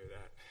needed to hear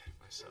that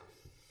myself.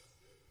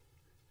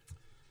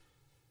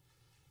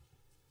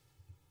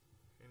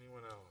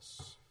 Anyone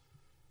else?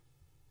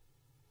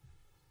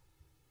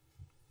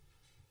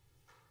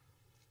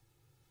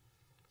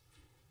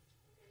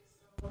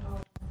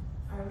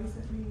 I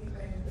recently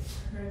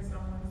heard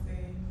someone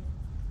say,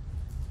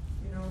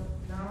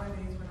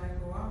 nowadays when I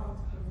go out,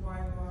 before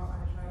I go out,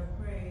 I try to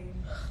pray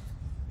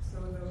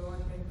so the Lord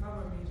can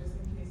cover me just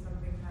in case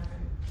something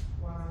happens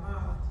while I'm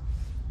out.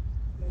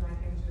 Then I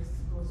can just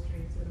go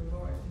straight to the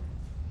Lord.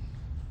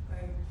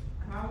 Like,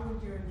 how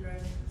would you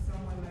address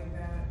someone like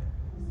that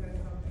who says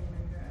something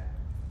like that?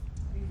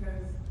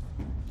 Because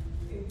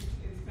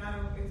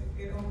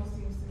it almost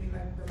seems to me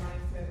like the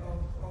mindset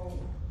of,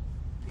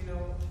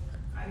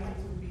 I need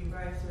to be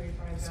right, so if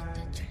I die,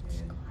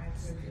 then I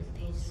could just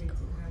go straight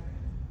to heaven.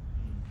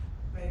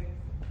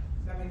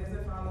 There's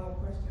a follow-up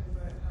question,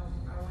 but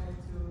I wanted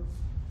to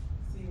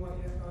see what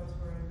your thoughts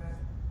were in that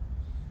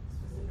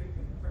specific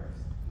thing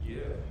first.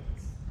 Yeah.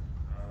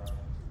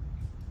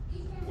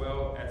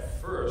 Well,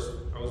 at first,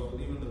 I was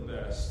believing the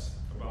best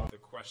about The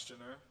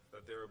questioner,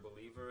 that they're a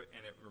believer,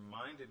 and it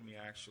reminded me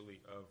actually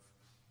of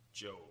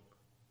Job.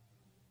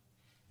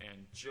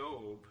 And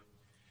Job,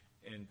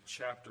 in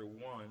chapter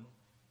 1,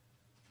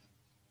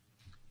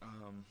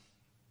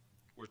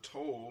 we're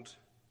told,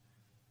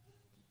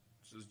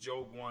 this is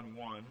Job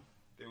 1:1,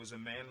 there was a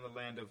man in the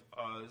land of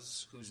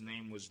Uz whose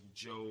name was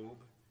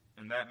Job,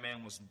 and that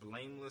man was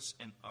blameless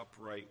and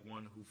upright,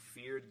 one who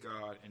feared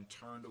God and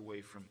turned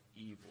away from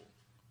evil.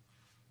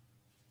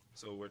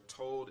 So we're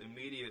told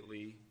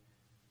immediately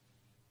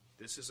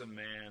this is a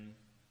man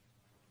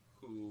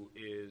who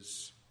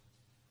is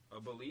a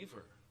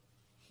believer.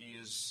 He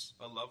is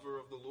a lover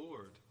of the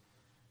Lord.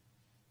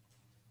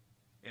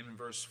 And in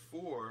verse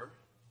 4,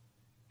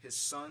 his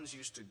sons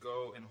used to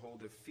go and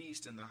hold a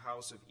feast in the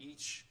house of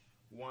each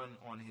one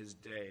on his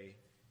day,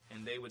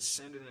 and they would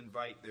send and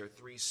invite their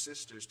 3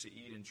 sisters to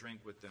eat and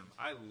drink with them.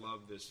 I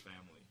love this family.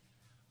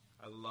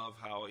 I love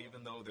how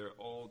even though they're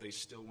old, they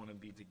still want to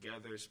be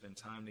together, spend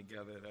time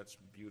together. That's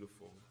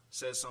beautiful. It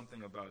says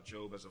something about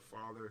Job as a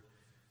father,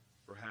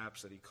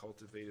 perhaps, that he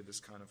cultivated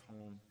this kind of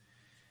home.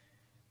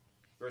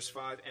 Verse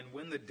 5, and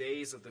when the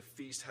days of the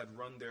feast had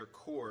run their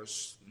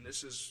course, and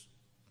this is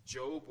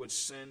Job would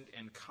send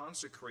and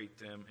consecrate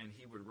them, and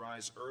he would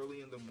rise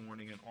early in the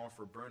morning and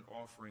offer burnt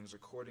offerings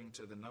according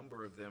to the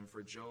number of them.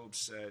 For Job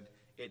said,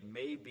 it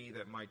may be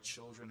that my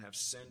children have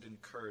sinned and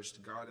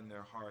cursed God in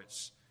their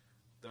hearts.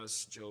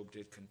 Thus Job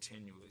did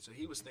continually. So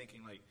he was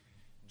thinking, like,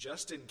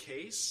 just in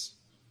case,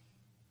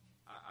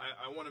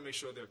 I want to make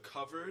sure they're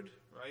covered,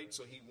 right?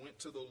 So he went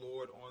to the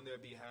Lord on their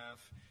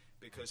behalf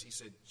because he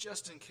said,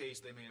 just in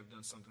case they may have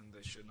done something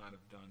they should not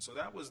have done. So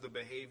that was the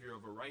behavior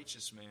of a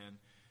righteous man.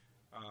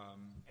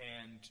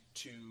 And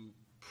to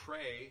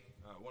pray,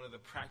 one of the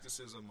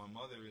practices of my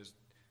mother is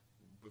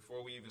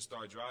before we even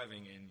start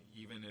driving, and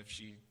even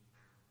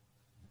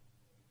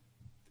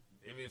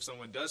if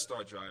someone does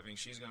start driving,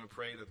 she's going to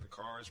pray that the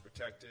car is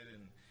protected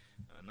and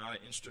not an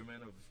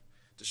instrument of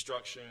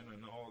destruction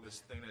and all this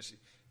thing that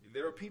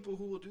there are people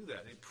who will do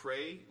that. They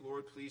pray,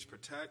 Lord, please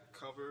protect,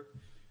 cover.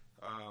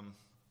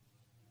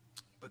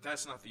 But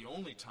that's not the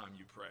only time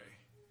you pray.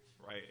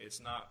 Right? It's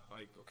not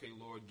like, okay,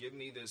 Lord, give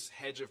me this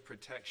hedge of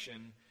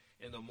protection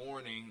in the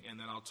morning, and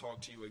then I'll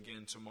talk to you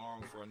again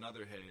tomorrow for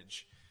another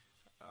hedge.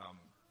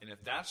 And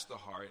if that's the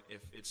heart,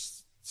 if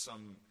it's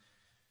some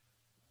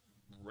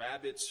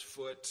rabbit's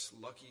foot,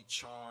 lucky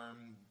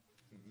charm,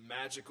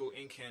 magical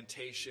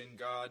incantation,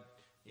 God,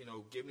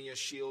 give me a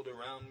shield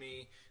around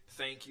me,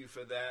 thank you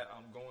for that,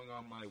 I'm going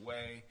on my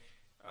way.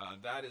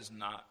 That is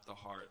not the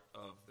heart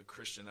of the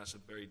Christian. That's a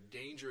very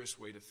dangerous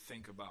way to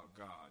think about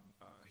God.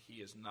 He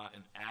is not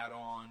an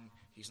add-on.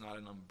 He's not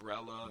an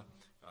umbrella.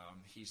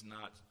 He's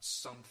not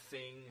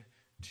something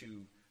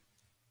to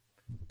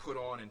put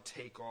on and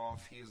take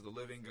off. He is the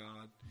living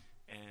God,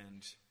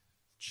 and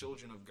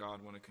children of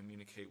God want to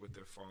communicate with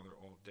their Father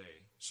all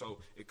day. So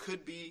it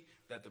could be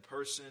that the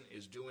person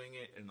is doing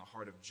it in the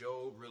heart of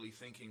Job, really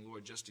thinking,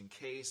 Lord, just in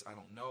case, I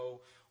don't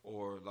know.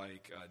 Or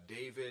like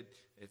David,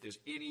 if there's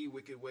any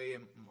wicked way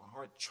in my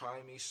heart,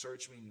 try me,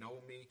 search me,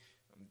 know me.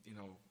 It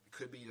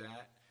could be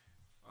that.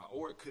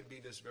 Or it could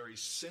be this very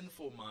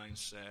sinful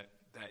mindset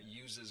that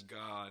uses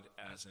God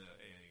as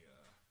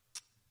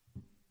a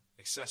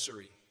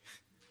accessory,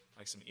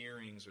 like some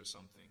earrings or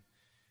something.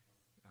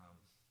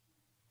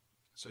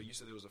 So you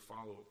said there was a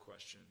follow-up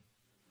question.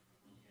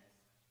 Yes.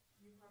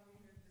 You probably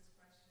heard this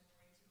question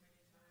way too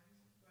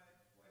many times,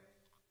 but what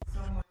if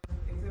someone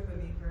is a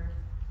believer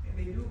and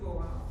they do go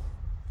out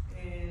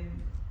and,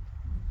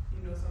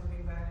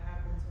 something bad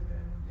happened to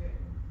them,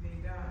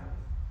 they die,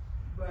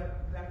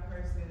 but that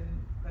person,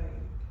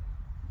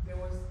 there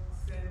was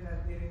sin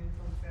that they didn't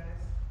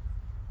confess.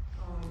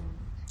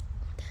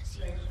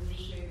 Would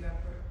you say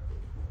that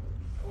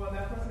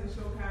that person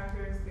showed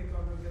characteristic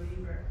of a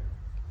believer,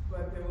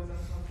 but there was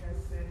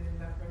unconfessed sin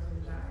and that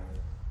person died.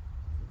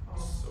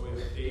 So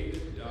if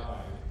David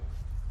died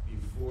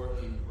before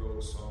he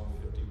wrote Psalm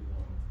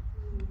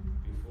 51,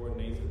 before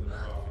Nathan the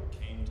prophet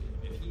came to him,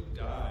 if he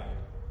died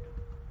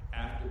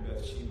after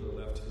Bathsheba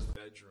left his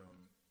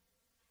bedroom,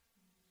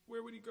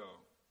 where would he go?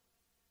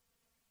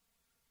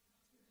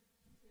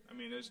 I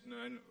mean, there's no,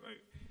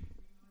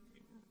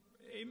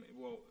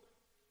 well,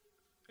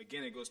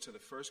 again, it goes to the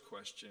first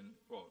question.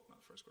 Well, not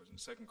first question,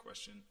 second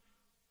question.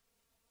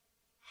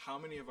 How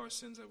many of our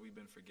sins have we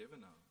been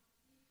forgiven of?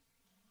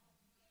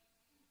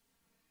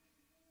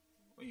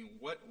 I mean,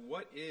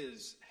 what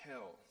is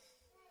hell?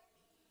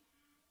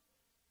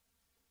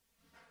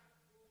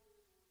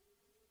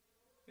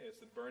 Yeah, it's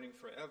the burning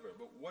forever.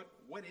 But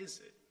what is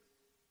it?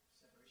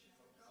 Separation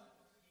from God.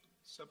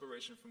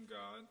 Separation from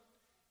God.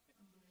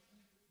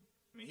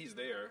 I mean, he's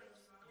there.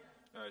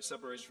 All right,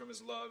 separation from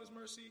his love, his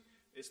mercy.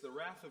 It's the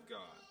wrath of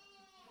God.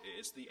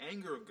 It's the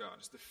anger of God.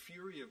 It's the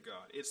fury of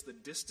God. It's the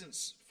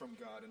distance from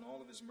God and all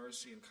of his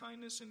mercy and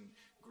kindness and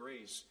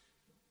grace.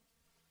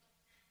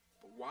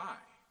 But why?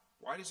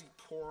 Why does he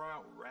pour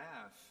out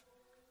wrath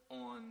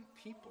on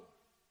people?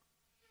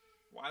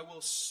 Why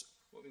will...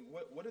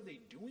 what are they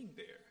doing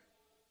there?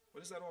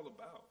 What is that all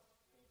about?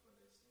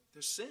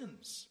 Their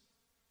sins.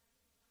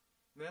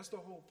 I mean, that's the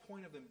whole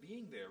point of them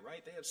being there,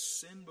 right? They have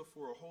sinned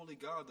before a holy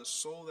God. The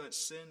soul that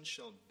sins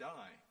shall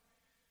die.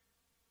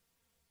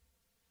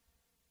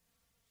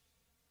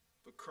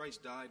 But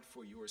Christ died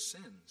for your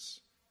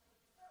sins.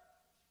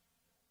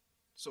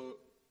 So,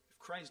 if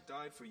Christ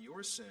died for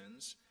your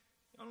sins,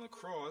 on the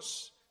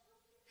cross,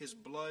 his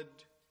blood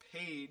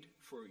paid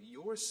for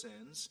your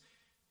sins,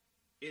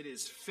 it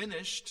is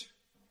finished,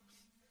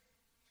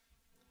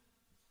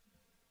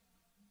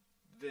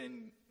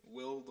 then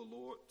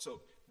Lord.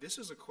 So this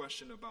is a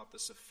question about the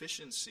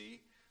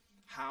sufficiency.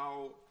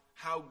 How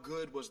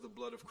good was the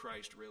blood of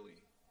Christ really?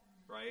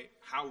 Right?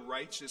 How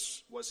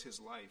righteous was his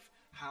life?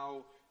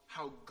 How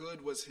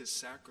good was his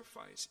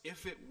sacrifice?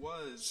 If it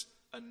was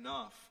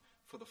enough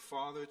for the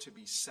Father to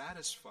be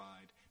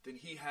satisfied, then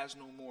he has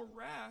no more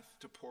wrath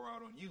to pour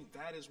out on you.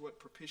 That is what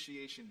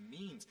propitiation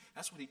means.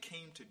 That's what he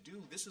came to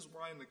do. This is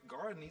why in the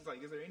garden he's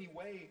like, is there any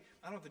way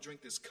I don't have to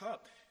drink this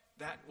cup?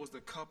 That was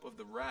the cup of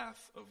the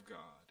wrath of God.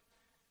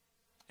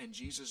 And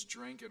Jesus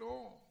drank it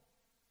all.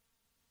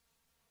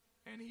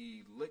 And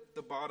he licked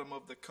the bottom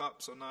of the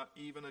cup so not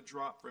even a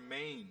drop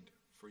remained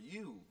for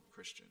you,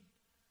 Christian.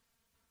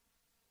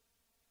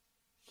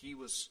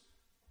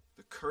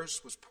 The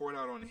curse was poured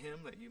out on him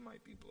that you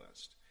might be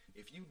blessed.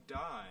 If you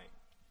die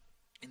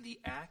in the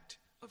act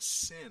of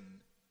sin,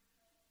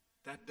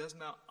 that does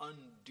not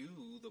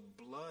undo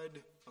the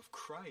blood of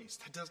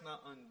Christ. That does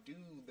not undo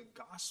the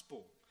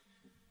gospel.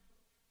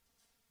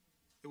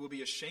 It will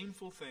be a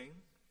shameful thing.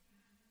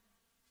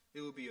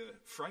 It will be a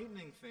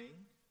frightening thing.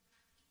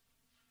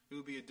 It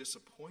will be a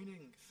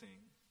disappointing thing.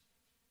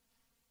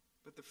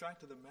 But the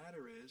fact of the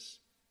matter is,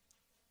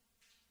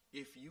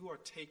 if you are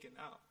taken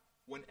out,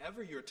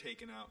 whenever you're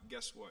taken out,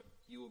 guess what?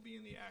 You will be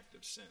in the act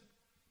of sin.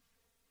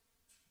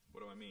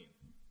 What do I mean?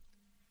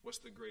 What's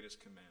the greatest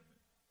commandment?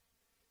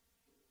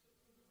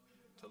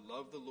 To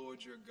love the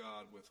Lord your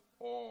God with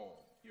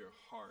all your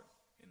heart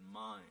and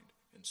mind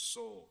and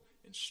soul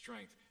and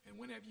strength. And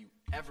when have you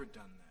ever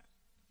done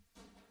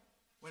that?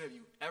 When have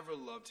you ever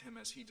loved him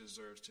as he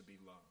deserves to be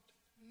loved?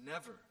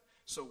 Never.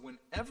 So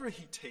whenever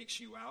he takes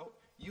you out,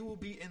 you will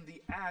be in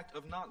the act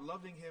of not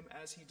loving him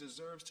as he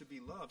deserves to be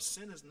loved.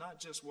 Sin is not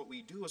just what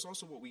we do, it's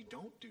also what we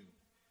don't do.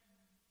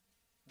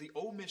 The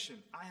omission,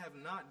 I have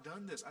not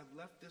done this. I've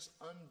left this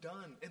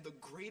undone. And the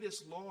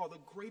greatest law, the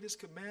greatest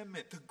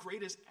commandment, the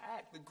greatest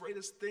act, the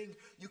greatest thing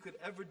you could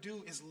ever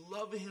do is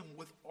love him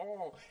with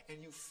all.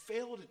 And you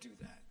fail to do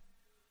that.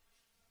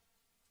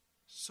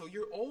 So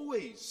you're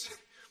always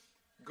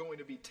going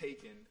to be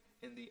taken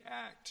in the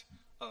act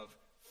of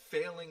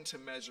failing to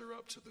measure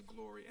up to the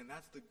glory. And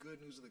that's the good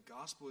news of the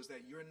gospel, is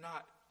that you're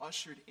not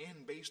ushered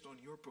in based on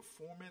your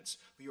performance,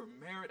 your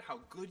merit, how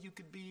good you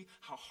could be,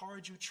 how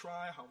hard you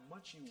try, how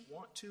much you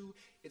want to.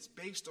 It's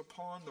based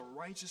upon the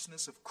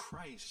righteousness of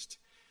Christ.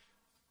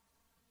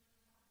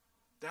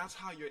 That's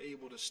how you're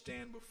able to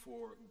stand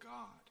before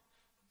God.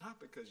 Not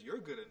because you're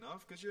good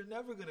enough, because you're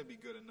never going to be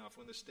good enough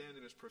when the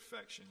standard is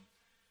perfection.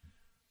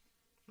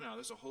 Now,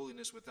 there's a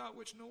holiness without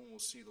which no one will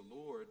see the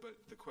Lord, but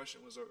the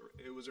question was,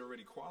 it was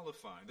already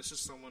qualifying. This is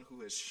someone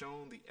who has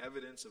shown the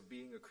evidence of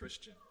being a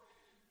Christian.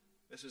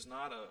 This is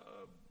not a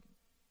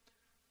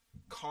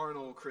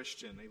carnal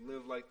Christian. They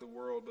live like the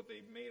world, but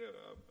they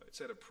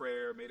said a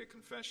prayer, made a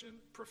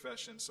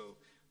profession. So,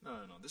 no.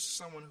 This is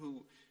someone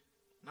who,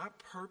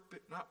 not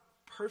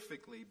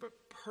perfectly, but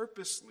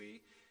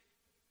purposely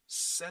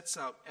sets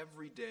out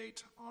every day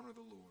to honor the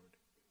Lord.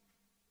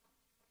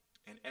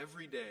 And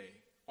every day,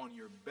 on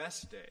your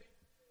best day,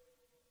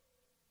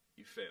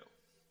 you fail.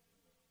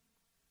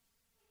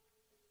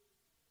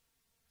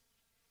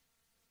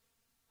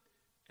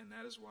 And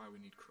that is why we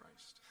need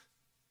Christ.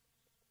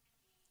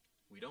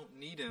 We don't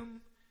need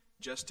him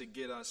just to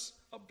get us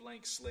a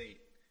blank slate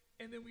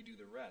and then we do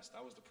the rest.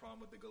 That was the problem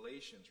with the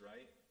Galatians,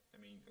 right?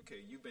 I mean,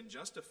 okay, you've been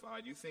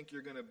justified. You think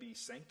you're going to be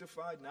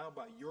sanctified now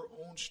by your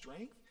own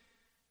strength?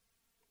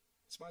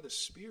 It's by the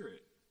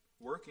Spirit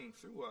working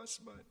through us,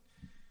 but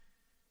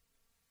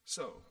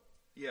so,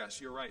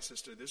 yes, you're right,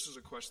 sister. This is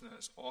a question that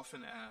is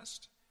often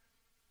asked,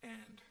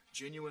 and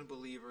genuine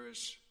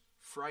believers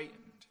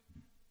frightened.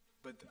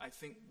 But I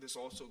think this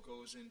also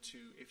goes into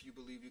if you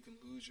believe you can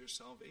lose your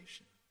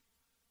salvation.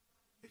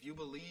 If you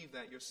believe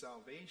that your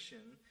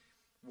salvation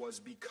was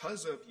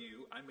because of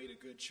you, I made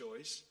a good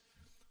choice,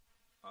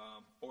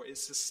 or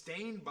is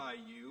sustained by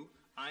you,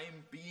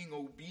 I'm being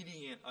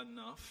obedient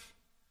enough,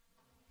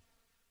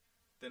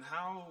 then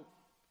how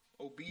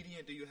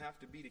obedient do you have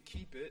to be to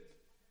keep it?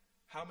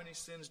 How many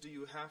sins do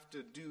you have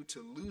to do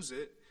to lose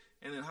it?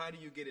 And then how do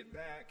you get it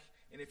back?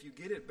 And if you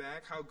get it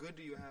back, how good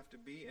do you have to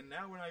be? And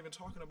now we're not even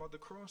talking about the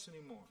cross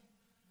anymore.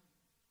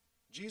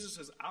 Jesus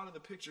is out of the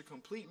picture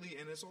completely,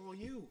 and it's all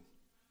you.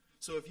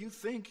 So if you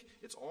think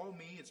it's all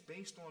me, it's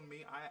based on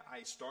me,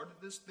 I started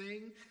this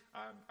thing,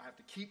 I have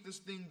to keep this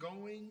thing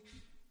going,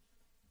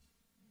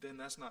 then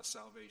that's not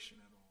salvation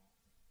at all.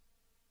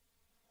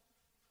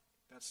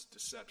 That's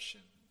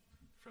deception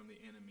from the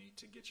enemy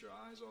to get your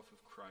eyes off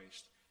of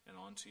Christ and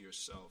onto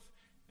yourself,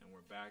 and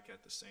we're back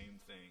at the same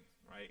thing,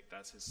 right?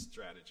 That's his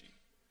strategy.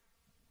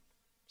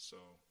 So,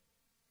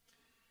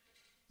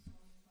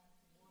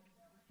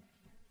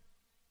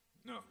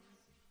 no,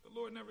 the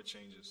Lord never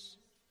changes.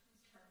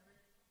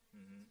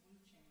 Mm-hmm.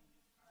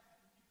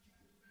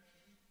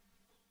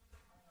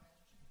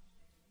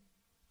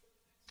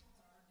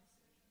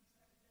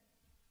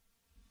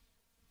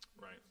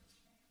 Right.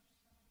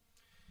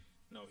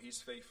 No,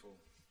 he's faithful.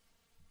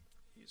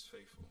 He's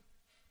faithful.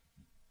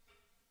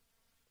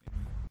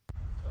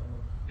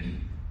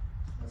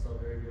 That's all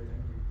very good,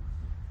 thank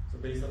you. So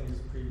based on these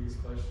previous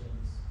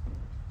questions,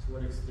 to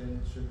what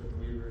extent should the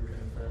believer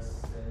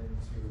confess sin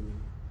to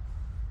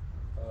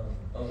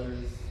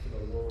others, to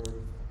the Lord,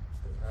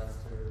 the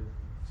pastor,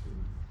 to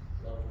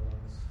loved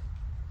ones?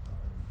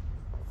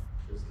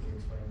 Just can you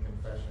explain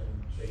confession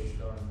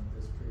based on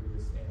this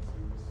previous answer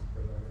you just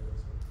provided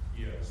us with?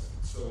 Yes.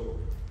 So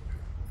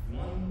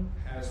one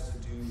has to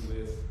do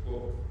with,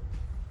 well,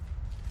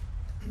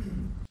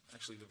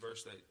 actually the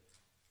verse that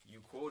you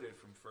quoted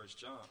from 1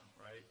 John,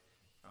 right?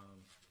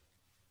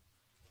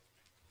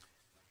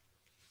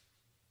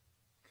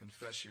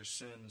 Confess your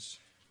sins.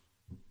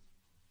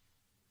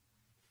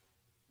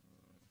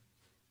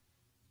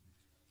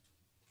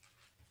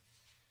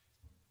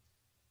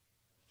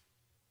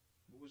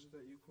 What was it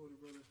that you quoted,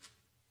 brother?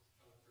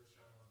 1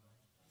 John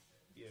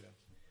 1:9. Yeah.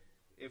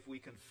 If we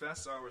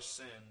confess our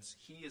sins,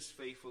 he is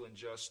faithful and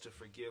just to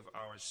forgive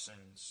our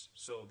sins.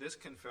 So this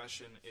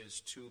confession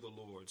is to the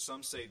Lord.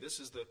 Some say this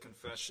is the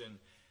confession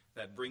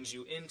that brings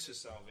you into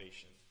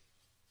salvation.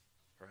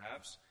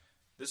 Perhaps.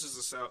 This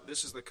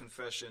is the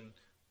confession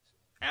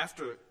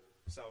after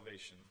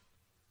salvation.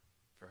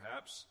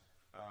 Perhaps.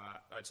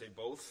 I'd say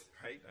both,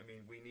 right? I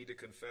mean, we need to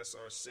confess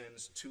our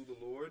sins to the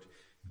Lord.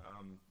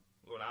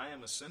 Lord, I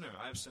am a sinner.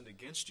 I have sinned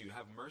against you.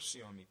 Have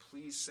mercy on me.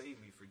 Please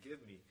save me.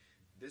 Forgive me.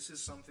 This is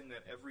something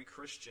that every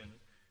Christian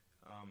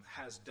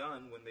has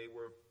done when they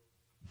were,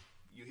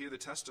 you hear the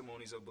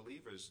testimonies of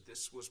believers.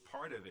 This was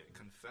part of it,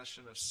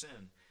 confession of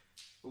sin.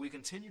 But we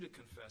continue to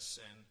confess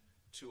sin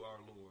to our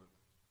Lord.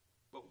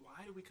 But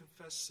why do we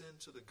confess sin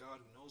to the God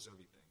who knows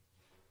everything?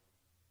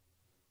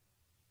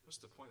 What's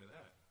the point of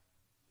that?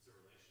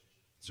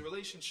 It's a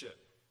relationship,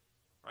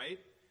 right?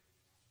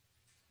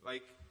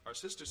 Like our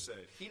sister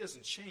said, he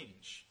doesn't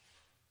change.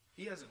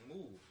 He hasn't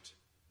moved.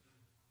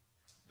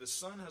 The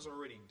Son has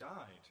already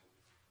died.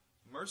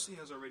 Mercy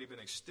has already been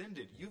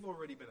extended. You've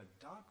already been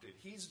adopted.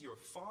 He's your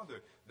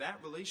Father. That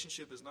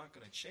relationship is not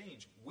going to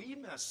change. We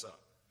mess up.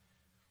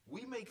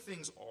 We make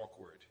things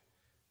awkward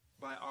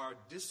by our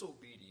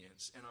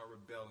disobedience and our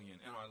rebellion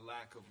and our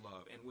lack of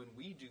love. And when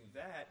we do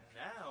that,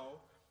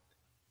 now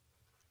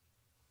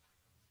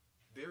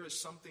there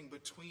is something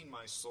between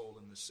my soul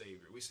and the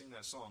Savior. We sing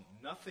that song,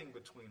 nothing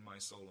between my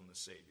soul and the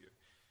Savior.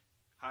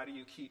 How do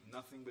you keep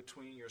nothing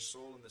between your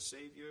soul and the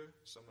Savior?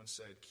 Someone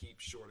said, keep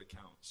short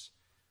accounts.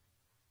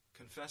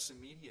 Confess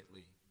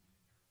immediately.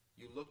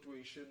 You looked where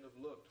you shouldn't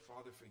have looked.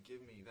 Father,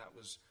 forgive me. That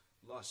was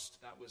lust.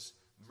 That was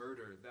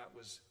murder. That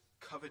was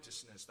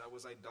covetousness. That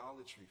was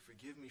idolatry.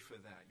 Forgive me for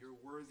that. You're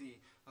worthy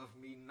of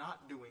me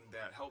not doing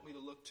that. Help me to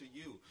look to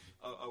you.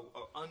 An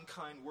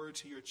unkind word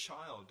to your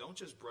child. Don't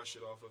just brush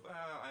it off of,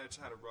 I just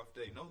had a rough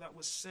day. No, that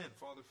was sin.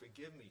 Father,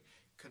 forgive me.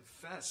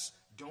 Confess.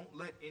 Don't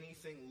let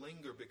anything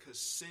linger, because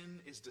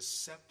sin is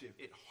deceptive.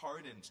 It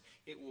hardens.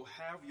 It will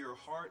have your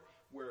heart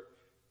where,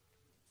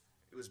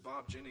 it was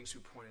Bob Jennings who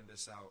pointed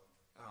this out.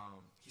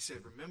 He said,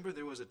 remember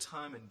there was a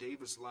time in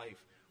David's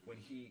life when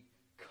he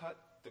cut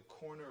the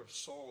corner of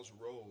Saul's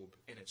robe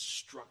and it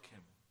struck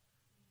him.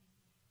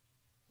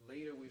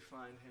 Later we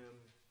find him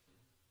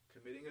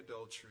committing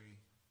adultery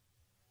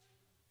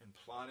and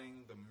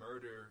plotting the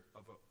murder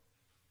of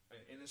an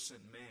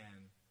innocent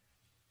man.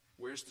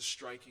 Where's the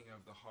striking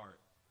of the heart?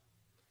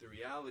 The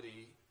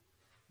reality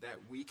that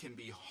we can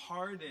be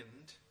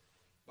hardened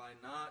by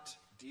not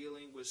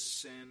dealing with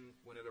sin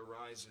when it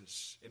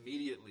arises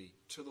immediately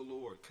to the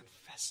Lord.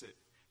 Confess it.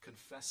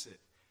 Confess it.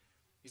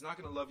 He's not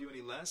going to love you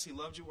any less. He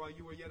loved you while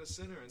you were yet a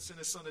sinner and sent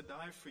his Son to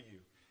die for you.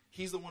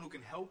 He's the one who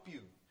can help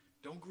you.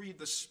 Don't grieve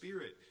the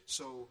Spirit.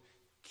 So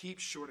keep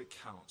short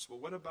accounts.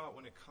 But what about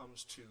when it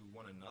comes to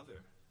one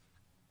another?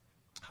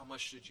 How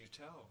much should you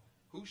tell?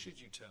 Who should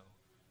you tell?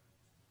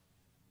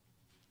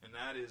 And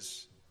that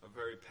is a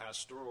very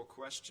pastoral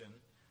question.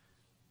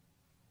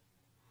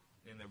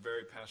 And the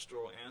very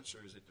pastoral answer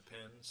is it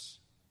depends.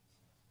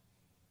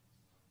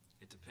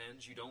 It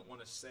depends. You don't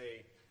want to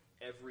say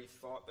every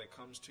thought that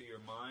comes to your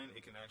mind.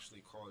 It can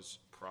actually cause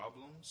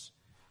problems.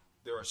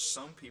 There are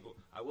some people,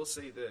 I will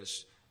say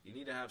this, you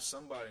need to have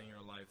somebody in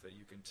your life that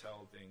you can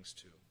tell things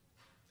to.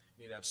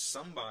 You need to have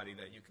somebody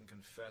that you can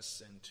confess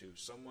sin to.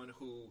 Someone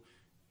who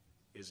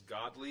is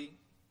godly,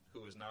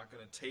 who is not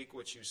going to take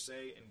what you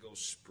say and go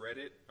spread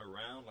it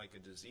around like a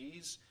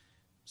disease.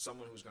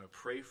 Someone who's going to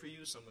pray for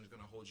you. Someone who's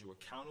going to hold you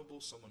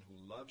accountable. Someone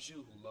who loves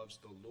you, who loves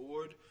the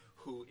Lord,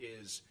 who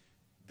is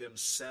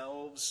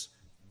themselves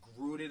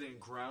rooted and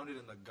grounded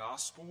in the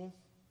gospel.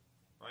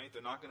 Right?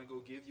 They're not going to go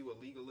give you a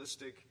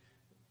legalistic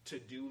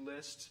to-do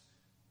list.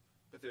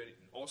 But they're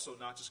also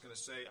not just going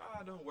to say,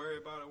 don't worry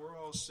about it. We're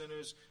all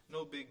sinners.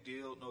 No big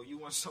deal. No, you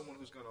want someone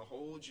who's going to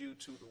hold you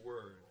to the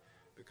word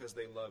because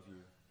they love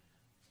you.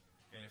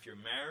 And if you're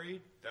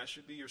married, that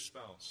should be your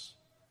spouse.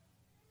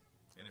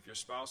 And if your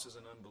spouse is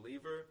an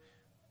unbeliever,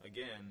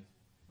 again,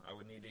 I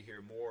would need to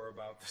hear more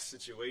about the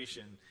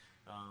situation.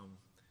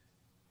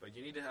 But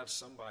you need to have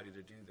somebody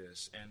to do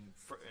this. And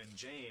in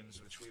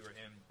James, which we were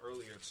in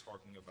earlier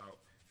talking about,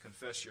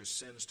 confess your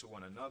sins to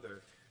one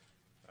another.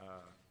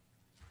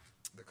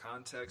 The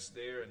context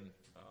there in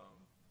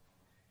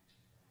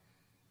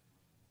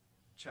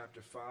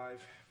chapter 5,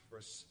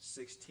 Verse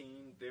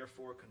 16,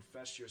 therefore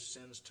confess your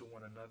sins to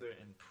one another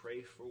and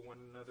pray for one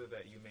another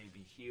that you may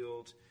be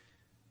healed.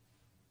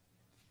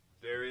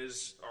 There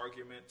is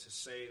argument to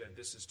say that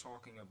this is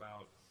talking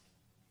about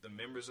the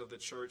members of the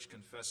church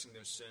confessing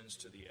their sins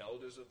to the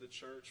elders of the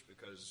church,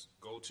 because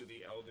go to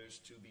the elders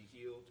to be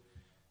healed.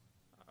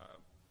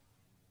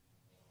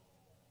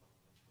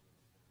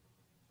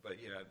 But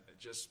yeah,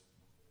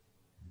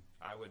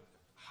 I would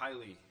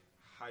highly,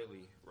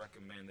 highly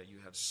recommend that you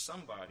have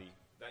somebody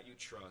that you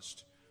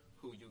trust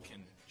who you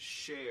can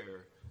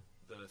share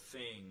the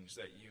things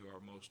that you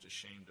are most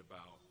ashamed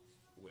about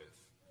with.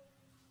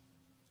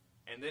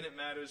 And then it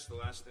matters, the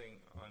last thing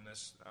on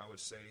this I would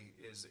say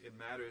is it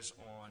matters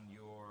on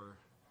your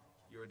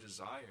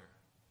desire.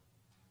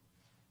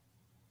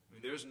 I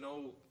mean, there's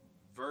no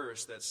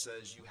verse that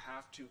says you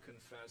have to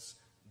confess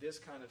this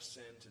kind of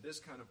sin to this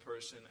kind of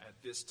person at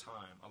this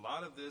time. A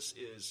lot of this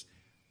is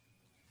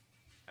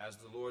as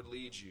the Lord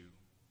leads you.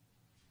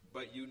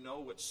 But you know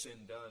what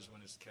sin does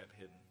when it's kept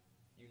hidden.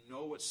 You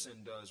know what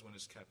sin does when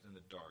it's kept in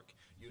the dark.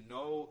 You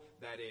know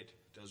that it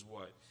does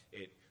what?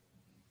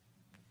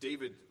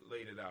 David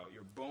laid it out.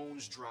 Your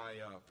bones dry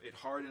up. It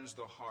hardens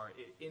the heart.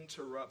 It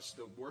interrupts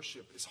the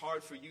worship. It's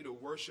hard for you to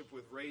worship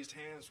with raised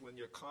hands when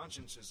your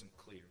conscience isn't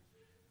clear.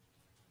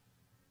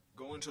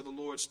 Going to the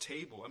Lord's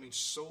table. I mean,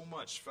 so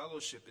much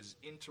fellowship is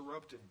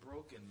interrupted,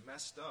 broken,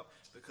 messed up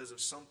because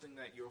of something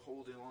that you're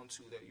holding on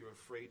to that you're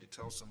afraid to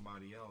tell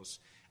somebody else.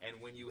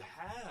 And when you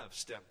have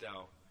stepped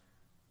out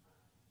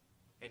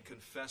and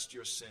confessed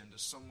your sin to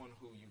someone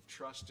who you've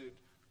trusted,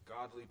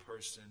 godly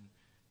person,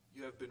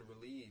 you have been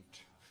relieved.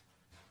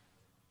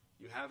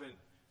 You haven't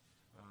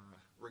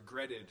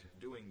regretted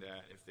doing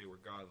that if they were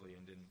godly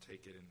and didn't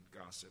take it and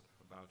gossip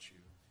about you.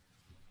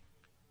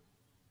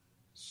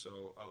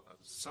 So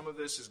some of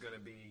this is going to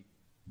be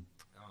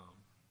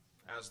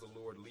as the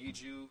Lord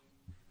leads you,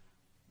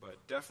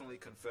 but definitely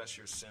confess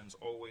your sins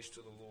always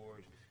to the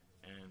Lord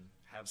and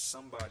have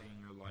somebody in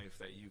your life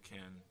that you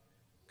can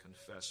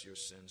confess your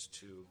sins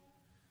to.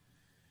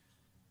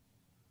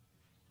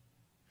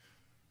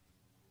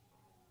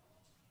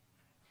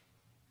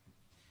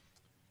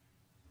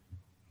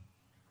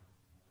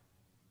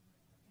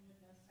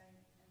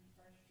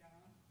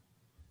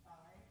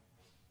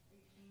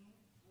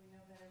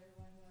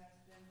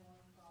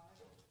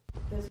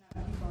 Does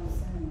not keep on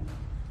sinning,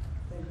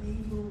 but he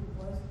who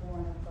was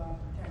born of God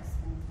protects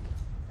him,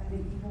 and the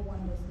evil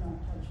one does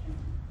not touch him.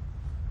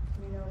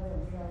 We know that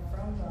we are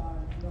from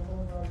God, and the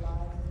whole world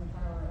lies in the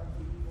power of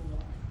the evil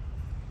one.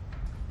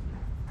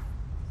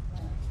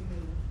 That too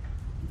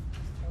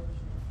is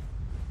torture.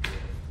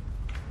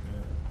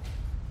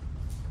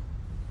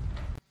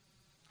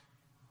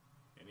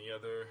 Any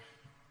other?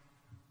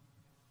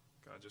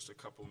 Got just a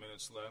couple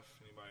minutes left.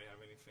 Anybody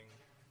have anything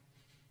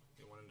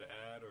they wanted to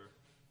add or?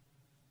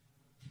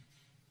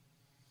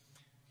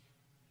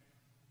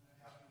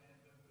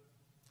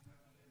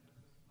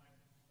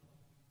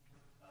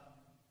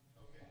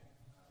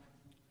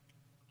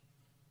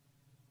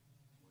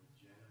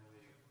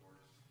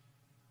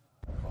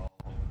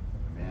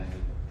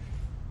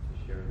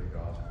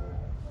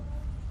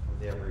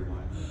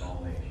 Everyone, with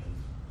all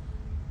nations.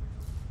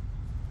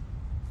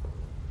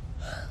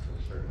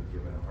 We're certainly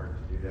given a heart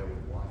to do that. We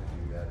want to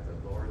do that. The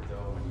Lord,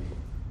 though, when He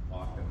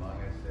walked among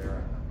us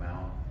there on the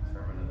Mount,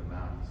 Sermon on the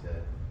Mount, He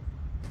said,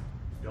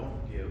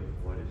 "Don't give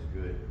what is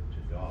good to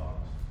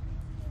dogs.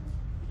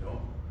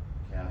 Don't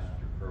cast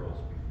your pearls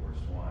before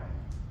swine."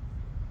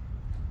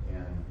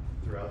 And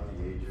throughout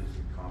the ages,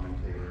 the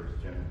commentators,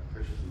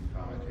 Christian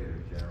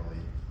commentators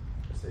generally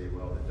say,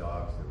 well, the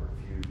dogs, there were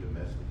few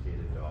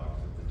domesticated dogs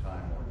at the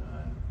time or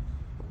none.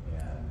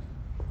 And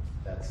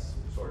that's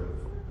sort of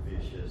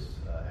vicious,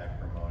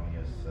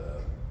 acrimonious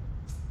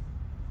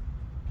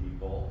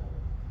people,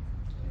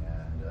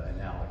 and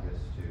analogous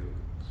to,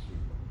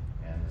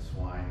 and the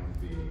swine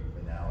would be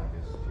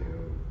analogous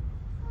to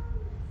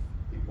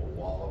people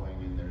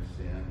wallowing in their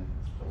sin,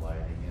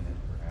 delighting in it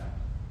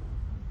perhaps.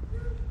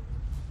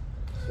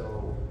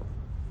 So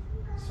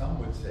some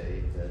would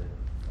say that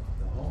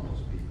the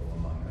homeless people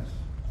among us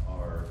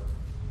are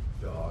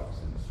dogs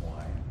and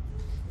swine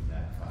in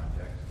that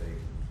context.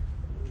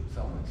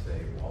 Some would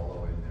say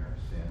wallow in their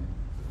sin,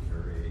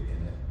 luxuriate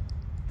in it.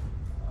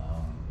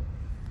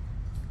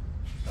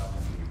 Some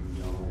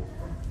who know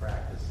from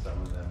practice, some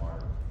of them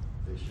are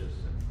vicious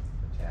and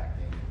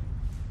attacking,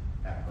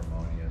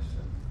 acrimonious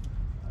and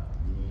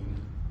mean.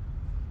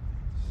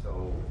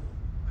 So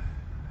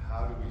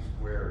how do we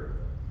square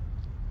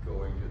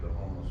going to the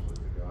homeless with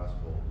the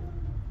gospel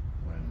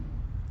when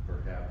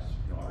perhaps,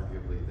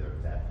 arguably they're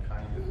that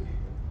kind of people?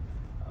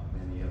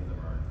 Many of them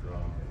are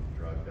drunk and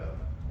drugged up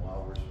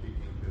while we're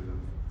speaking to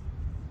them.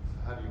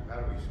 How do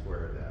we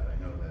square that? I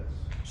know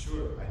that's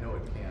sure. I know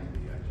it can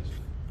be. I just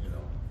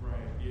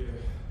right. Yeah.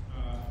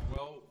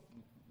 Well,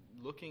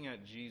 looking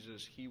at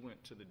Jesus, He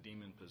went to the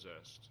demon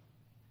possessed.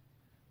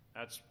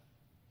 That's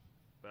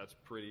a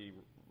pretty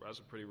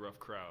rough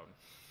crowd,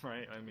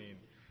 right? I mean,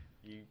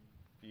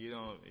 you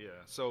don't. Yeah.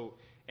 So,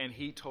 and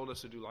He told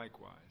us to do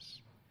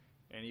likewise,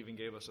 and even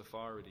gave us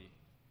authority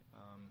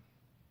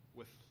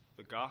with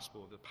the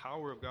gospel, the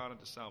power of God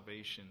unto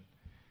salvation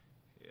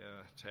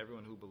to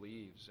everyone who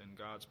believes. And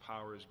God's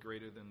power is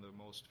greater than the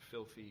most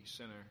filthy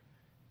sinner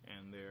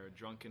and their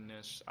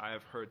drunkenness. I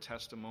have heard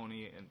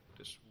testimony, and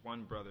this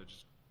one brother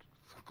just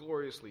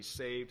gloriously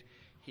saved.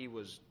 He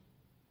was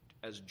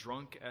as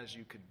drunk as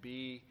you could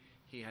be.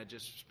 He had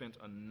just spent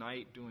a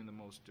night doing the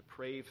most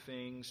depraved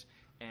things,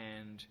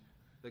 and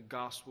the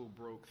gospel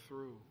broke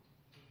through.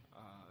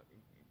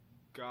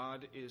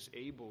 God is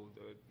able.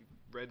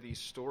 Read these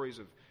stories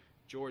of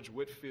George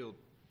Whitefield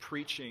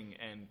preaching,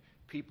 and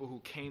people who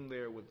came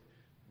there with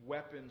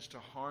weapons to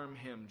harm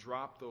him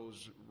drop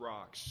those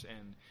rocks,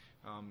 and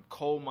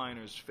coal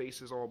miners'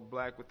 faces all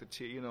black with the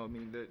tear.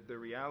 The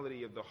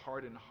reality of the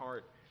hardened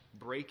heart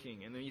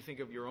breaking. And then you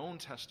think of your own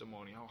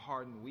testimony, how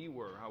hardened we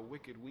were, how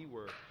wicked we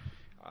were.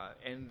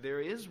 And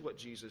there is what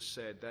Jesus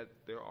said, that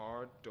there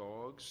are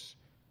dogs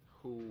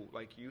who,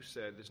 like you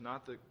said, there's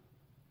not the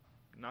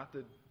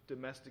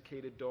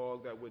domesticated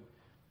dog that would,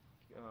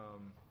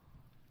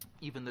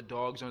 even the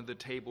dogs under the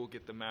table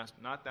get the mask.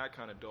 Not that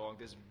kind of dog.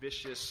 This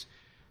vicious,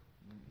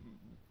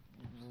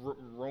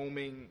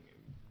 roaming,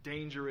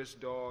 dangerous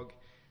dog.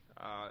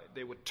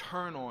 They would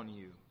turn on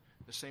you.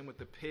 The same with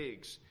the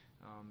pigs.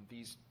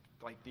 These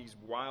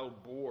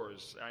wild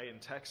boars in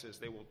Texas,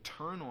 they will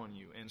turn on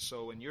you. And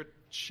so when you're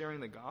sharing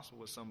the gospel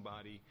with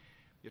somebody,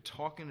 you're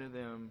talking to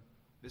them.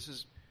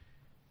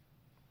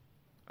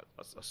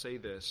 I'll say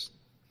this.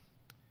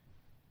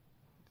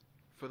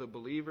 For the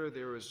believer,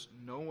 there is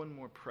no one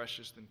more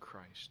precious than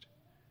Christ.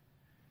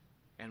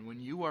 And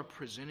when you are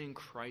presenting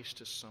Christ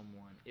to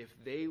someone, if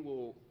they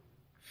will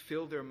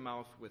fill their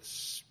mouth with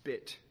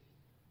spit,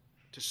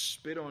 to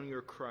spit on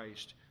your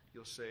Christ,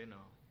 you'll say no.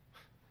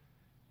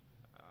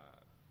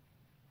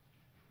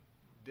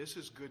 This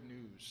is good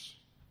news.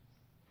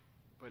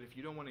 But if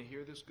you don't want to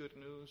hear this good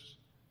news,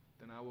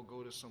 then I will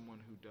go to someone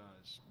who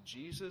does.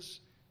 Jesus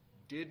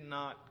did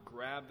not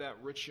grab that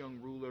rich young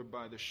ruler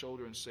by the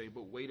shoulder and say,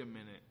 but wait a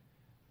minute,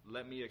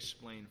 let me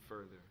explain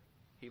further.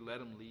 He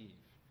let him leave.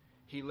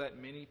 He let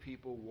many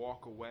people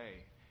walk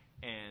away,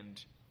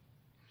 and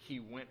he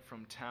went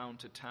from town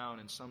to town,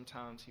 and some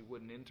towns he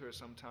wouldn't enter,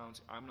 some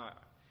towns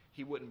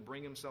he wouldn't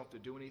bring himself to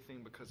do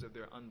anything because of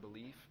their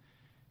unbelief.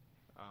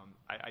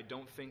 I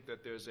don't think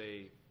that there's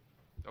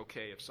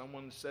if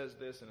someone says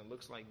this and it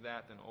looks like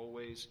that, then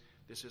always,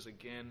 this is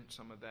again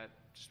some of that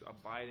just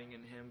abiding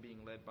in him,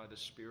 being led by the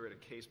Spirit, a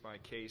case by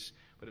case.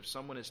 But if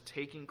someone is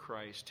taking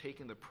Christ,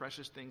 taking the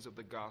precious things of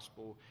the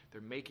gospel,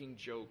 they're making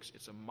jokes,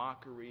 it's a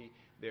mockery,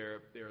 they're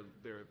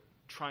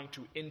trying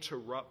to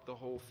interrupt the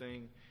whole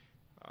thing,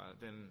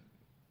 then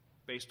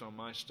based on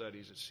my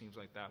studies, it seems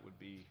like that would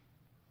be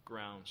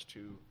grounds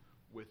to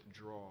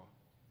withdraw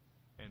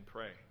and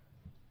pray.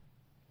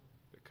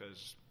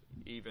 Because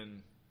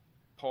even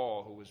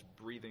Paul, who was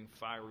breathing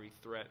fiery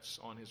threats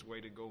on his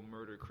way to go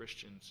murder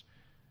Christians,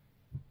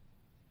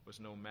 was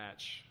no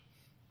match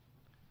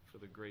for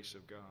the grace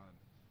of God.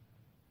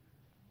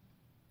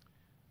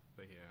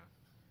 But yeah,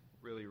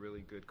 really,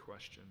 really good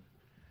question.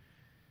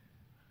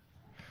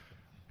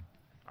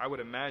 I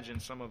would imagine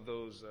some of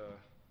those,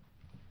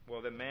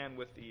 the man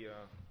with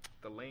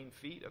the lame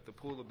feet at the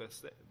pool of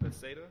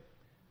Bethsaida,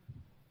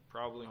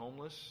 probably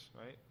homeless,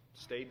 right?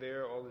 Stayed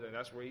there all the day.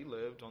 That's where he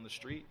lived, on the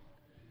street.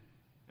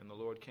 And the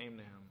Lord came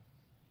to him.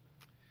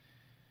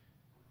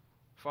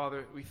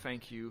 Father, we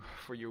thank you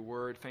for your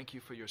word. Thank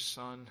you for your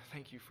Son.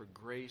 Thank you for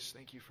grace.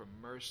 Thank you for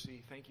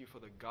mercy. Thank you for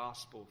the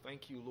gospel.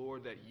 Thank you,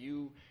 Lord, that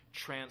you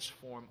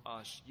transform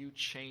us. You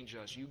change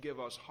us. You give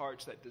us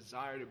hearts that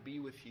desire to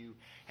be with you.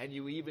 And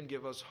you even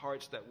give us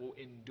hearts that will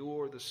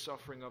endure the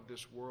suffering of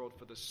this world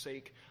for the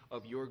sake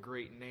of your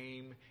great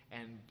name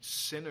and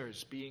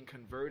sinners being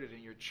converted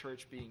and your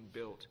church being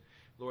built.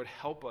 Lord,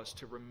 help us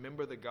to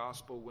remember the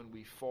gospel when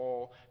we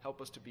fall. Help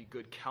us to be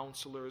good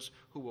counselors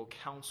who will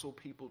counsel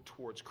people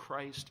towards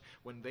Christ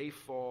when they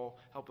fall.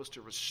 Help us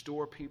to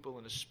restore people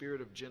in a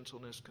spirit of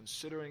gentleness,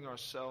 considering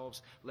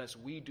ourselves, lest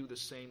we do the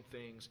same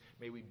things.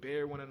 May we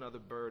bear one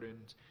another's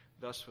burdens,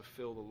 thus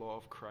fulfill the law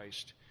of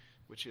Christ,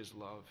 which is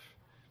love.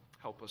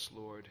 Help us,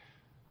 Lord.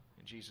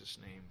 In Jesus'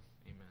 name,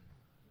 amen.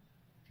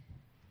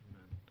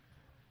 Amen.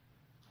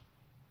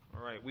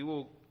 All right, we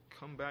will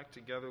come back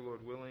together,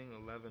 Lord willing,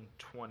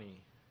 11:20.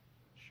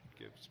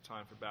 Give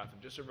time for bathroom.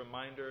 Just a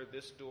reminder,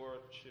 this door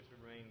should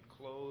remain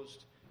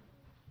closed.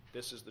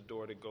 This is the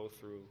door to go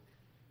through.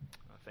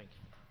 Thank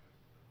you.